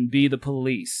that, can be the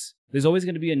police. There's always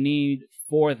going to be a need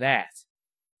for that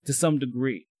to some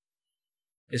degree.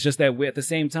 It's just that at the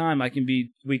same time,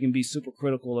 we can be super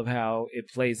critical of how it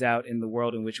plays out in the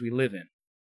world in which we live in.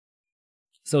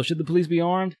 So should the police be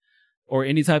armed or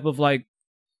any type of like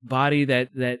body that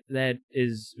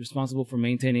is responsible for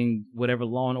maintaining whatever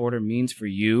law and order means for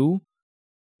you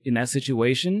in that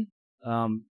situation?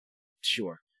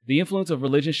 Sure. The influence of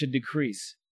religion should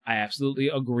decrease. I absolutely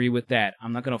agree with that.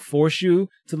 I'm not going to force you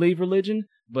to leave religion,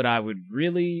 but I would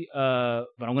really, but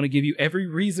I'm going to give you every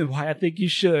reason why I think you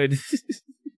should.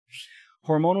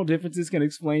 Hormonal differences can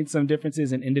explain some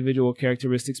differences in individual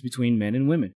characteristics between men and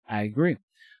women. I agree.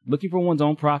 Looking for one's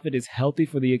own profit is healthy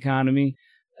for the economy.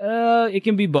 It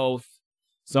can be both.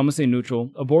 So I'm going to say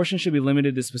neutral. Abortion should be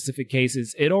limited to specific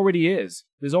cases. It already is.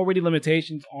 There's already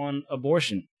limitations on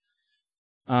abortion.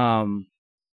 Yeah,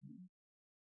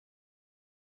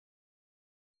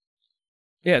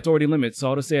 it's already limited. So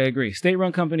I'll just say I agree.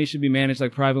 State-run companies should be managed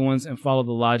like private ones and follow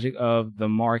the logic of the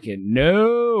market.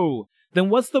 No! Then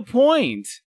what's the point?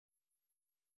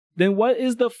 Then what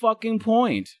is the fucking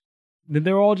point? Then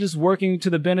they're all just working to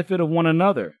the benefit of one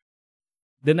another.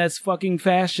 Then that's fucking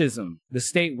fascism. The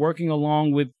state working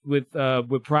along with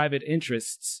private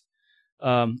interests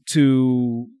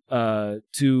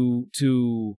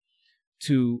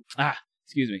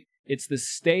It's the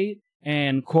state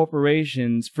and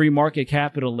corporations, free market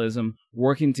capitalism,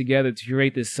 working together to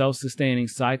create this self-sustaining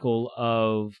cycle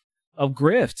of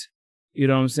grift. You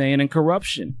know what I'm saying? And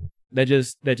corruption that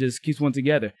just keeps one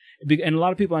together. And a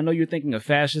lot of people, I know you're thinking of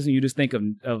fascism, you just think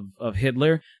of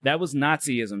Hitler. That was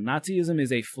Nazism. Nazism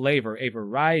is a flavor, a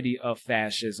variety of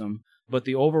fascism, but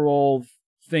the overall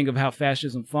thing of how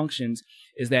fascism functions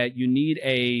is that you need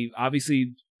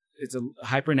obviously it's a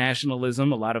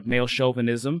hyper-nationalism, a lot of male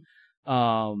chauvinism,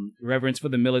 reverence for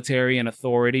the military and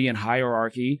authority and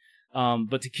hierarchy.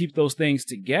 But to keep those things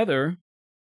together,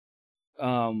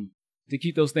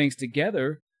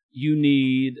 you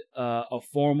need a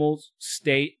formal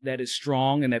state that is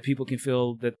strong and that people can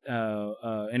feel that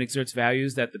and exerts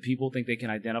values that the people think they can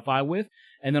identify with.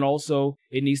 And then also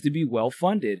it needs to be well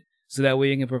funded so that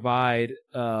way it can provide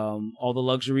all the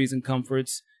luxuries and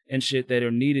comforts and shit that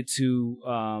are needed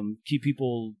to keep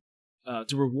people,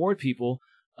 to reward people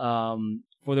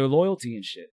for their loyalty and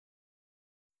shit.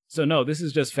 So no, this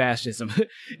is just fascism.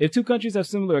 If two countries have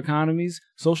similar economies,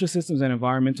 social systems, and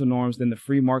environmental norms, then the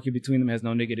free market between them has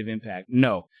no negative impact.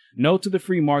 No. No to the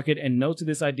free market, and no to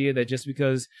this idea that just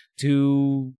because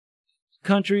two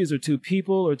countries or two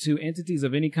people or two entities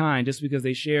of any kind, just because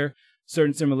they share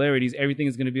certain similarities, everything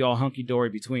is going to be all hunky-dory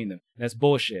between them. That's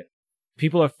bullshit.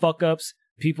 People are fuck-ups.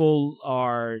 People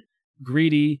are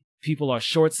greedy. People are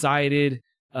short-sighted.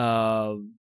 People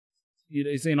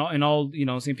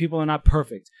are not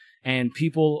perfect, and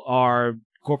people are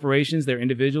corporations, they're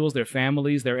individuals, they're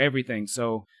families, they're everything.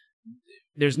 So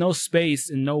there's no space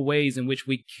and no ways in which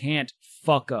we can't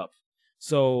fuck up.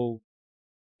 So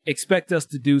expect us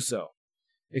to do so.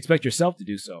 Expect yourself to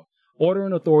do so. Order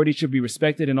and authority should be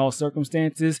respected in all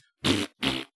circumstances.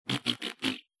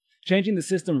 Changing the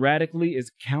system radically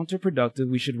is counterproductive.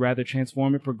 We should rather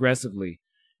transform it progressively.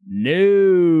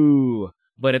 No.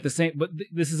 But at the same,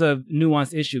 this is a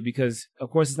nuanced issue because, of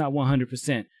course, it's not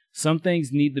 100%. Some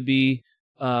things need to be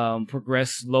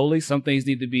progressed slowly. Some things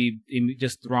need to be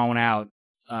just thrown out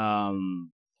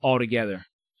altogether.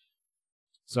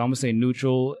 So I'm going to say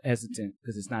neutral, hesitant,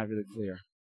 because it's not really clear.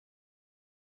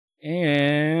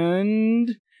 And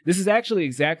this is actually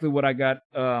exactly what I got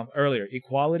earlier.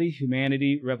 Equality,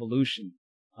 humanity, revolution.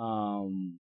 Let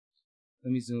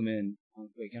me zoom in.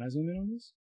 Wait, can I zoom in on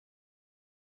this?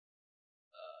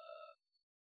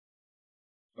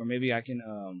 Or maybe I can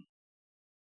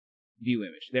view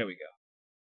image. There we go.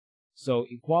 So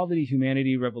equality,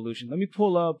 humanity, revolution. Let me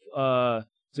pull up.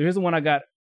 So here's the one I got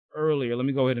earlier. Let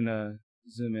me go ahead and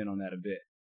zoom in on that a bit.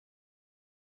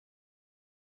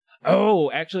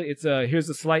 Oh, actually, it's here's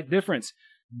a slight difference.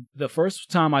 The first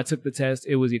time I took the test,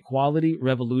 it was equality,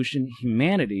 revolution,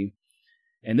 humanity.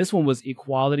 And this one was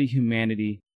equality,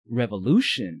 humanity,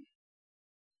 revolution.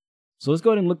 So let's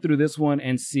go ahead and look through this one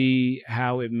and see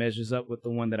how it measures up with the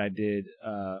one that I did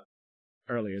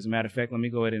earlier. As a matter of fact, let me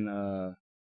go ahead and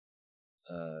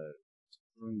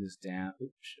bring this down.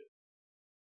 Oops, shit.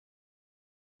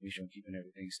 Make sure I'm keeping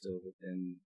everything still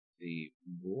within the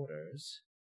borders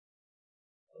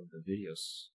of the video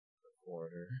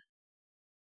recorder.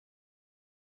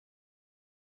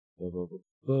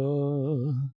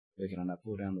 Wait, can I not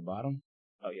pull down the bottom?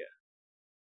 Oh, yeah.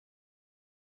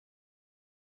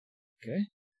 Okay.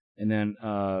 And then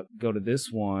go to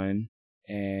this one,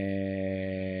 and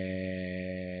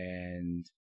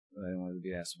I don't want it to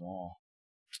be that small.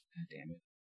 God damn it.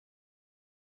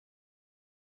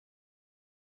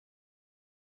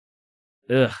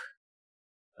 Ugh.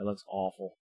 That looks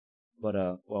awful. But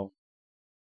well.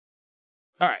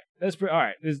 All right. That's pretty. All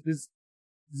right. This is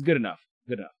good enough.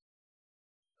 Good enough.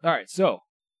 All right. So,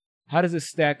 how does this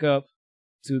stack up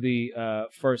to the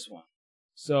first one?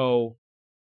 So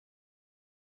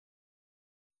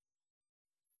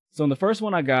in the first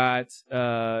one I got,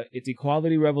 it's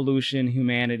equality, revolution,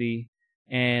 humanity.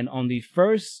 And on the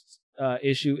first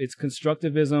issue, it's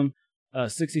constructivism,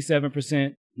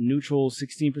 67%, neutral,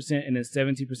 16%, and then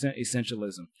 17%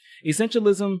 essentialism.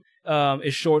 Essentialism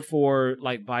is short for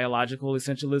like biological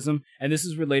essentialism. And this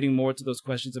is relating more to those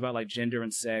questions about like gender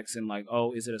and sex and like,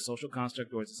 oh, is it a social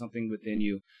construct or is it something within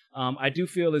you? I do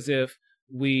feel as if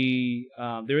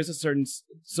there is a certain,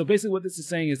 so basically what this is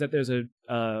saying is that there's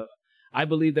I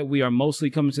believe that we are mostly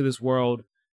coming to this world,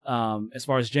 as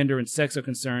far as gender and sex are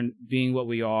concerned, being what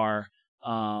we are,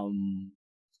 and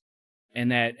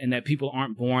that people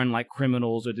aren't born like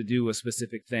criminals or to do a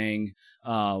specific thing,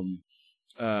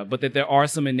 but that there are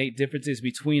some innate differences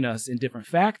between us in different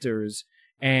factors,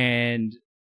 and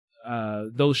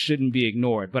those shouldn't be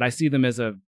ignored. But I see them as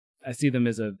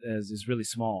really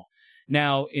small.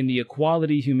 Now, in the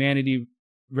equality, humanity,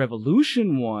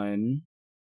 revolution one,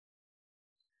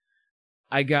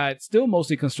 I got still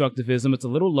mostly constructivism. It's a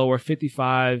little lower,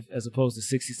 55 as opposed to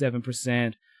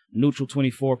 67%, neutral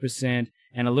 24%,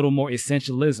 and a little more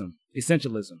essentialism.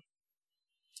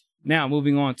 Now,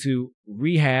 moving on to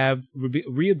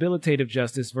rehabilitative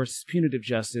justice versus punitive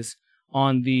justice.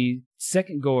 On the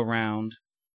second go around,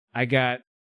 I got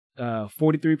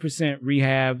 43%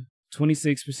 rehab,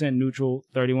 26% neutral,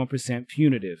 31%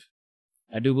 punitive.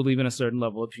 I do believe in a certain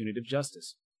level of punitive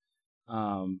justice.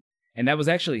 And that was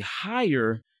actually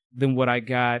higher than what I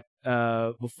got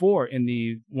before in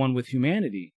the one with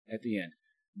humanity at the end.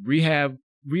 Rehab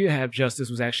justice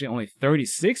was actually only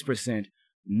 36%,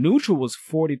 neutral was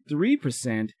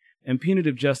 43%, and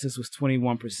punitive justice was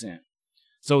 21%.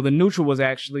 So the neutral was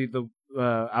actually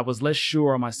I was less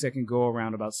sure on my second go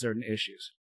around about certain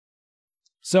issues.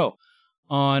 So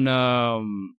on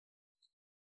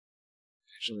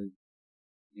actually,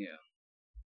 yeah.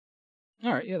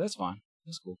 All right, yeah, that's fine.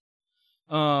 That's cool.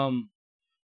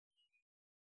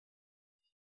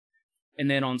 And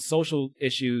then on social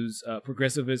issues,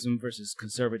 progressivism versus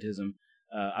conservatism,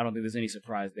 I don't think there's any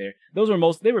surprise there.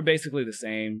 They were basically the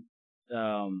same.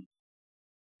 50%,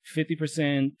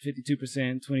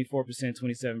 52%, 24%,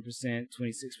 27%,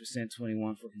 26%,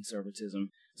 21% for conservatism.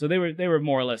 So they were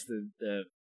more or less the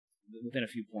within a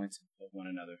few points of one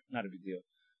another. Not a big deal.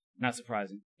 Not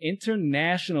surprising.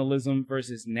 Internationalism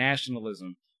versus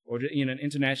nationalism. Or,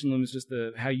 internationalism is just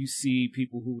how you see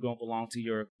people who don't belong to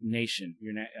your nation,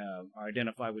 or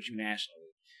identify with you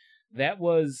nationally. That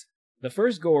was, the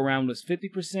first go around was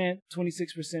 50%,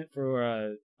 26%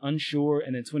 for unsure,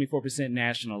 and then 24%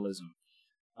 nationalism.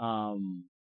 And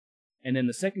then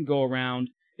the second go around,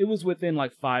 it was within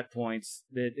like 5 points.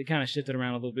 It kind of shifted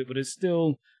around a little bit, but it's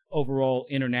still overall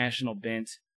international bent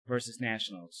versus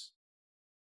nationals.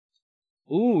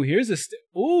 Ooh, here's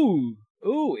ooh,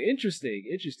 Ooh, interesting,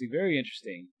 very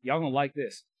interesting. Y'all gonna like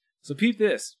this. So peep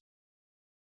this.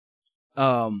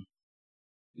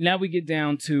 Now we get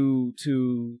down to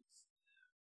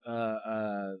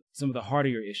some of the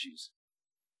hardier issues,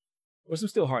 or some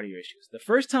still hardier issues. The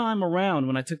first time around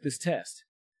when I took this test,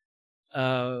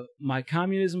 my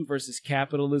communism versus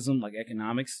capitalism, like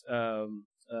economics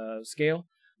scale,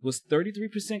 was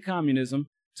 33% communism,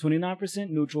 29%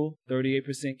 neutral,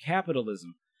 38%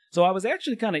 capitalism. So I was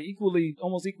actually kind of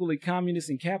almost equally communist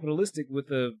and capitalistic,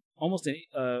 with almost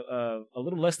a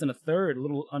little less than a third,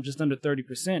 just under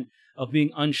 30% of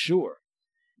being unsure.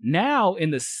 Now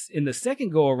in the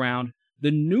second go around,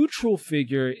 the neutral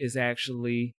figure is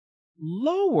actually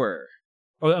lower.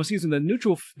 Or excuse me,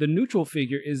 the neutral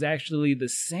figure is actually the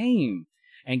same.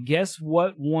 And guess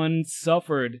what one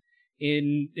suffered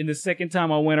in the second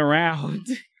time I went around?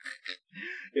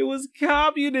 It was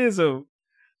communism.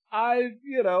 I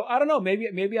don't know.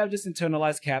 Maybe I've just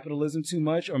internalized capitalism too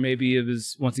much, or maybe it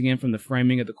was once again from the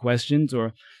framing of the questions,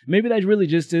 or maybe that really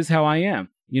just is how I am.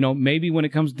 Maybe when it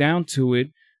comes down to it,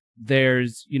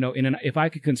 there's, if I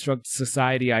could construct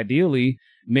society ideally,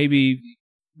 maybe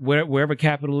wherever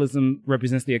capitalism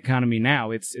represents the economy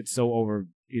now, it's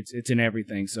in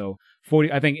everything. So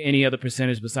 40, I think any other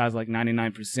percentage besides like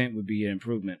 99% would be an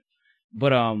improvement.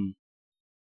 But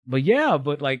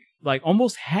like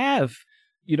almost half,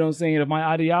 what I'm saying, of my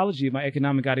ideology, my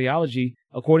economic ideology,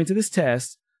 according to this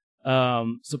test,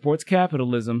 supports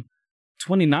capitalism.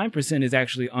 29% is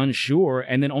actually unsure,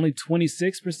 and then only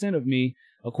 26% of me,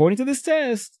 according to this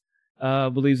test,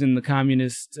 believes in the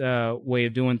communist way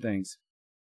of doing things.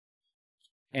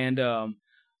 And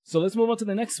so let's move on to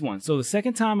the next one. So the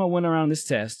second time I went around this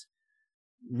test,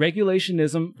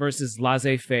 regulationism versus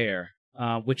laissez-faire,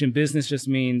 which in business just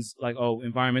means like,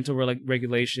 environmental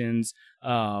regulations,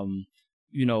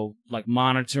 like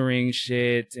monitoring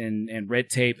shit and red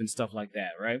tape and stuff like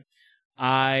that, right?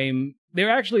 They're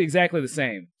actually exactly the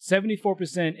same.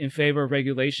 74% in favor of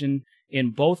regulation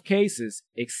in both cases,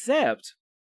 except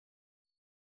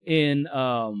in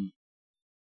oh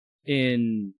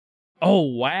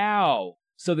wow.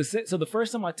 So the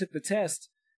first time I took the test,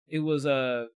 it was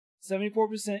 74%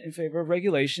 in favor of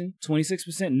regulation,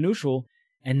 26% neutral,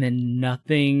 and then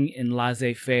nothing in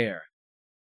laissez-faire.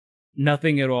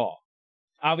 Nothing at all.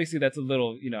 Obviously, that's a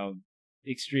little,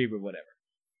 extreme or whatever.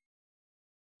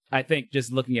 I think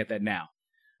just looking at that now.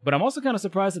 But I'm also kind of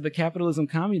surprised at the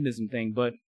capitalism-communism thing.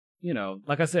 But,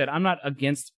 like I said, I'm not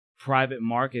against private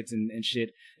markets and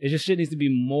shit. It just shit needs to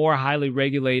be more highly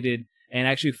regulated and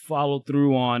actually followed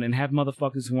through on, and have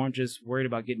motherfuckers who aren't just worried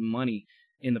about getting money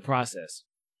in the process.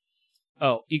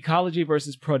 Oh, ecology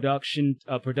versus productivism.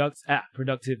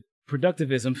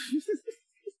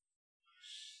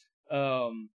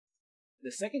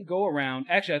 The second go around,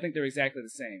 actually, I think they're exactly the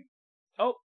same.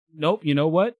 Oh, nope. You know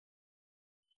what?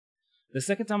 The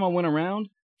second time I went around,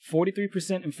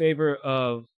 43% in favor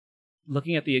of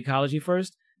looking at the ecology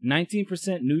first,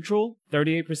 19% neutral,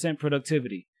 38%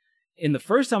 productivity. In the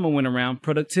first time I went around,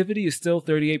 productivity is still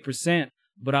 38%,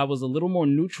 but I was a little more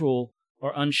neutral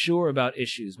or unsure about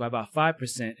issues by about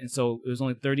 5%, and so it was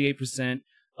only 38%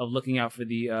 of looking out for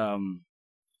the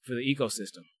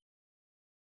ecosystem.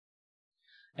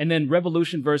 And then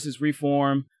revolution versus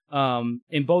reform.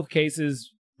 In both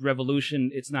cases, revolution,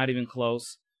 it's not even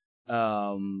close.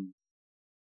 And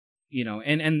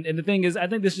the thing is, I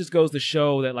think this just goes to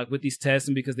show that, like, with these tests,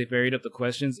 and because they varied up the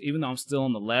questions, even though I'm still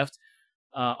on the left,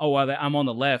 I'm on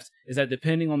the left, is that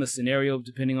depending on the scenario,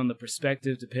 depending on the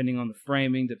perspective, depending on the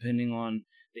framing, depending on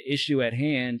the issue at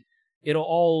hand,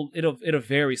 it'll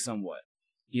vary somewhat.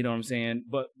 You know what I'm saying?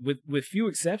 But with few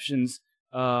exceptions,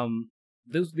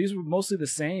 these were mostly the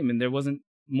same, and there wasn't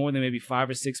more than maybe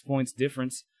 5 or 6 points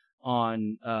difference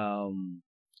on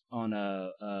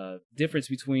difference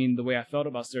between the way I felt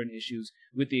about certain issues,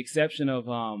 with the exception of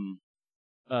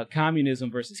communism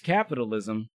versus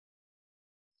capitalism,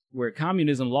 where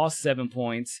communism lost 7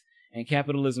 points and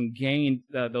capitalism gained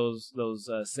those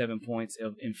 7 points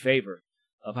in favor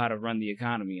of how to run the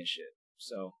economy and shit.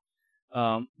 So,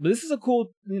 but this is a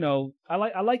cool,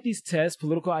 I like these tests,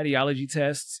 political ideology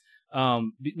tests.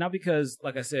 Not because,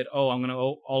 like I said, I'm gonna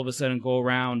all of a sudden go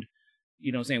around,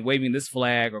 waving this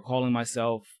flag or calling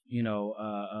myself,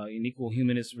 an equal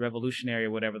humanist revolutionary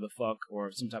or whatever the fuck,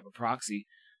 or some type of proxy,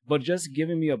 but just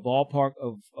giving me a ballpark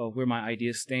of where my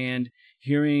ideas stand,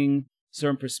 hearing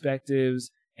certain perspectives,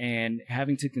 and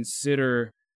having to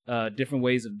consider different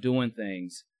ways of doing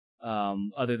things,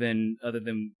 other than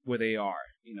where they are.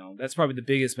 That's probably the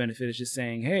biggest benefit, is just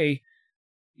saying, hey,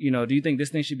 do you think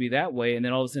this thing should be that way? And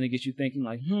then all of a sudden it gets you thinking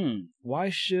like, why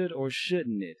should or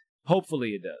shouldn't it?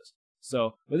 Hopefully it does.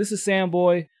 So, but this is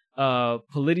Samboy,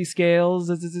 Politiscales,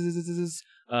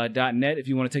 .net. If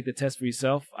you want to take the test for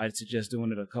yourself, I'd suggest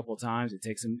doing it a couple of times. It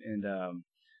takes them,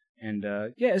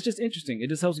 yeah, it's just interesting. It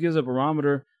just helps give us a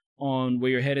barometer on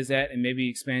where your head is at, and maybe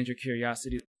expand your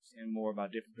curiosity and more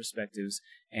about different perspectives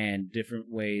and different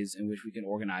ways in which we can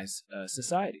organize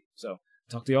society. So,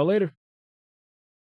 talk to y'all later.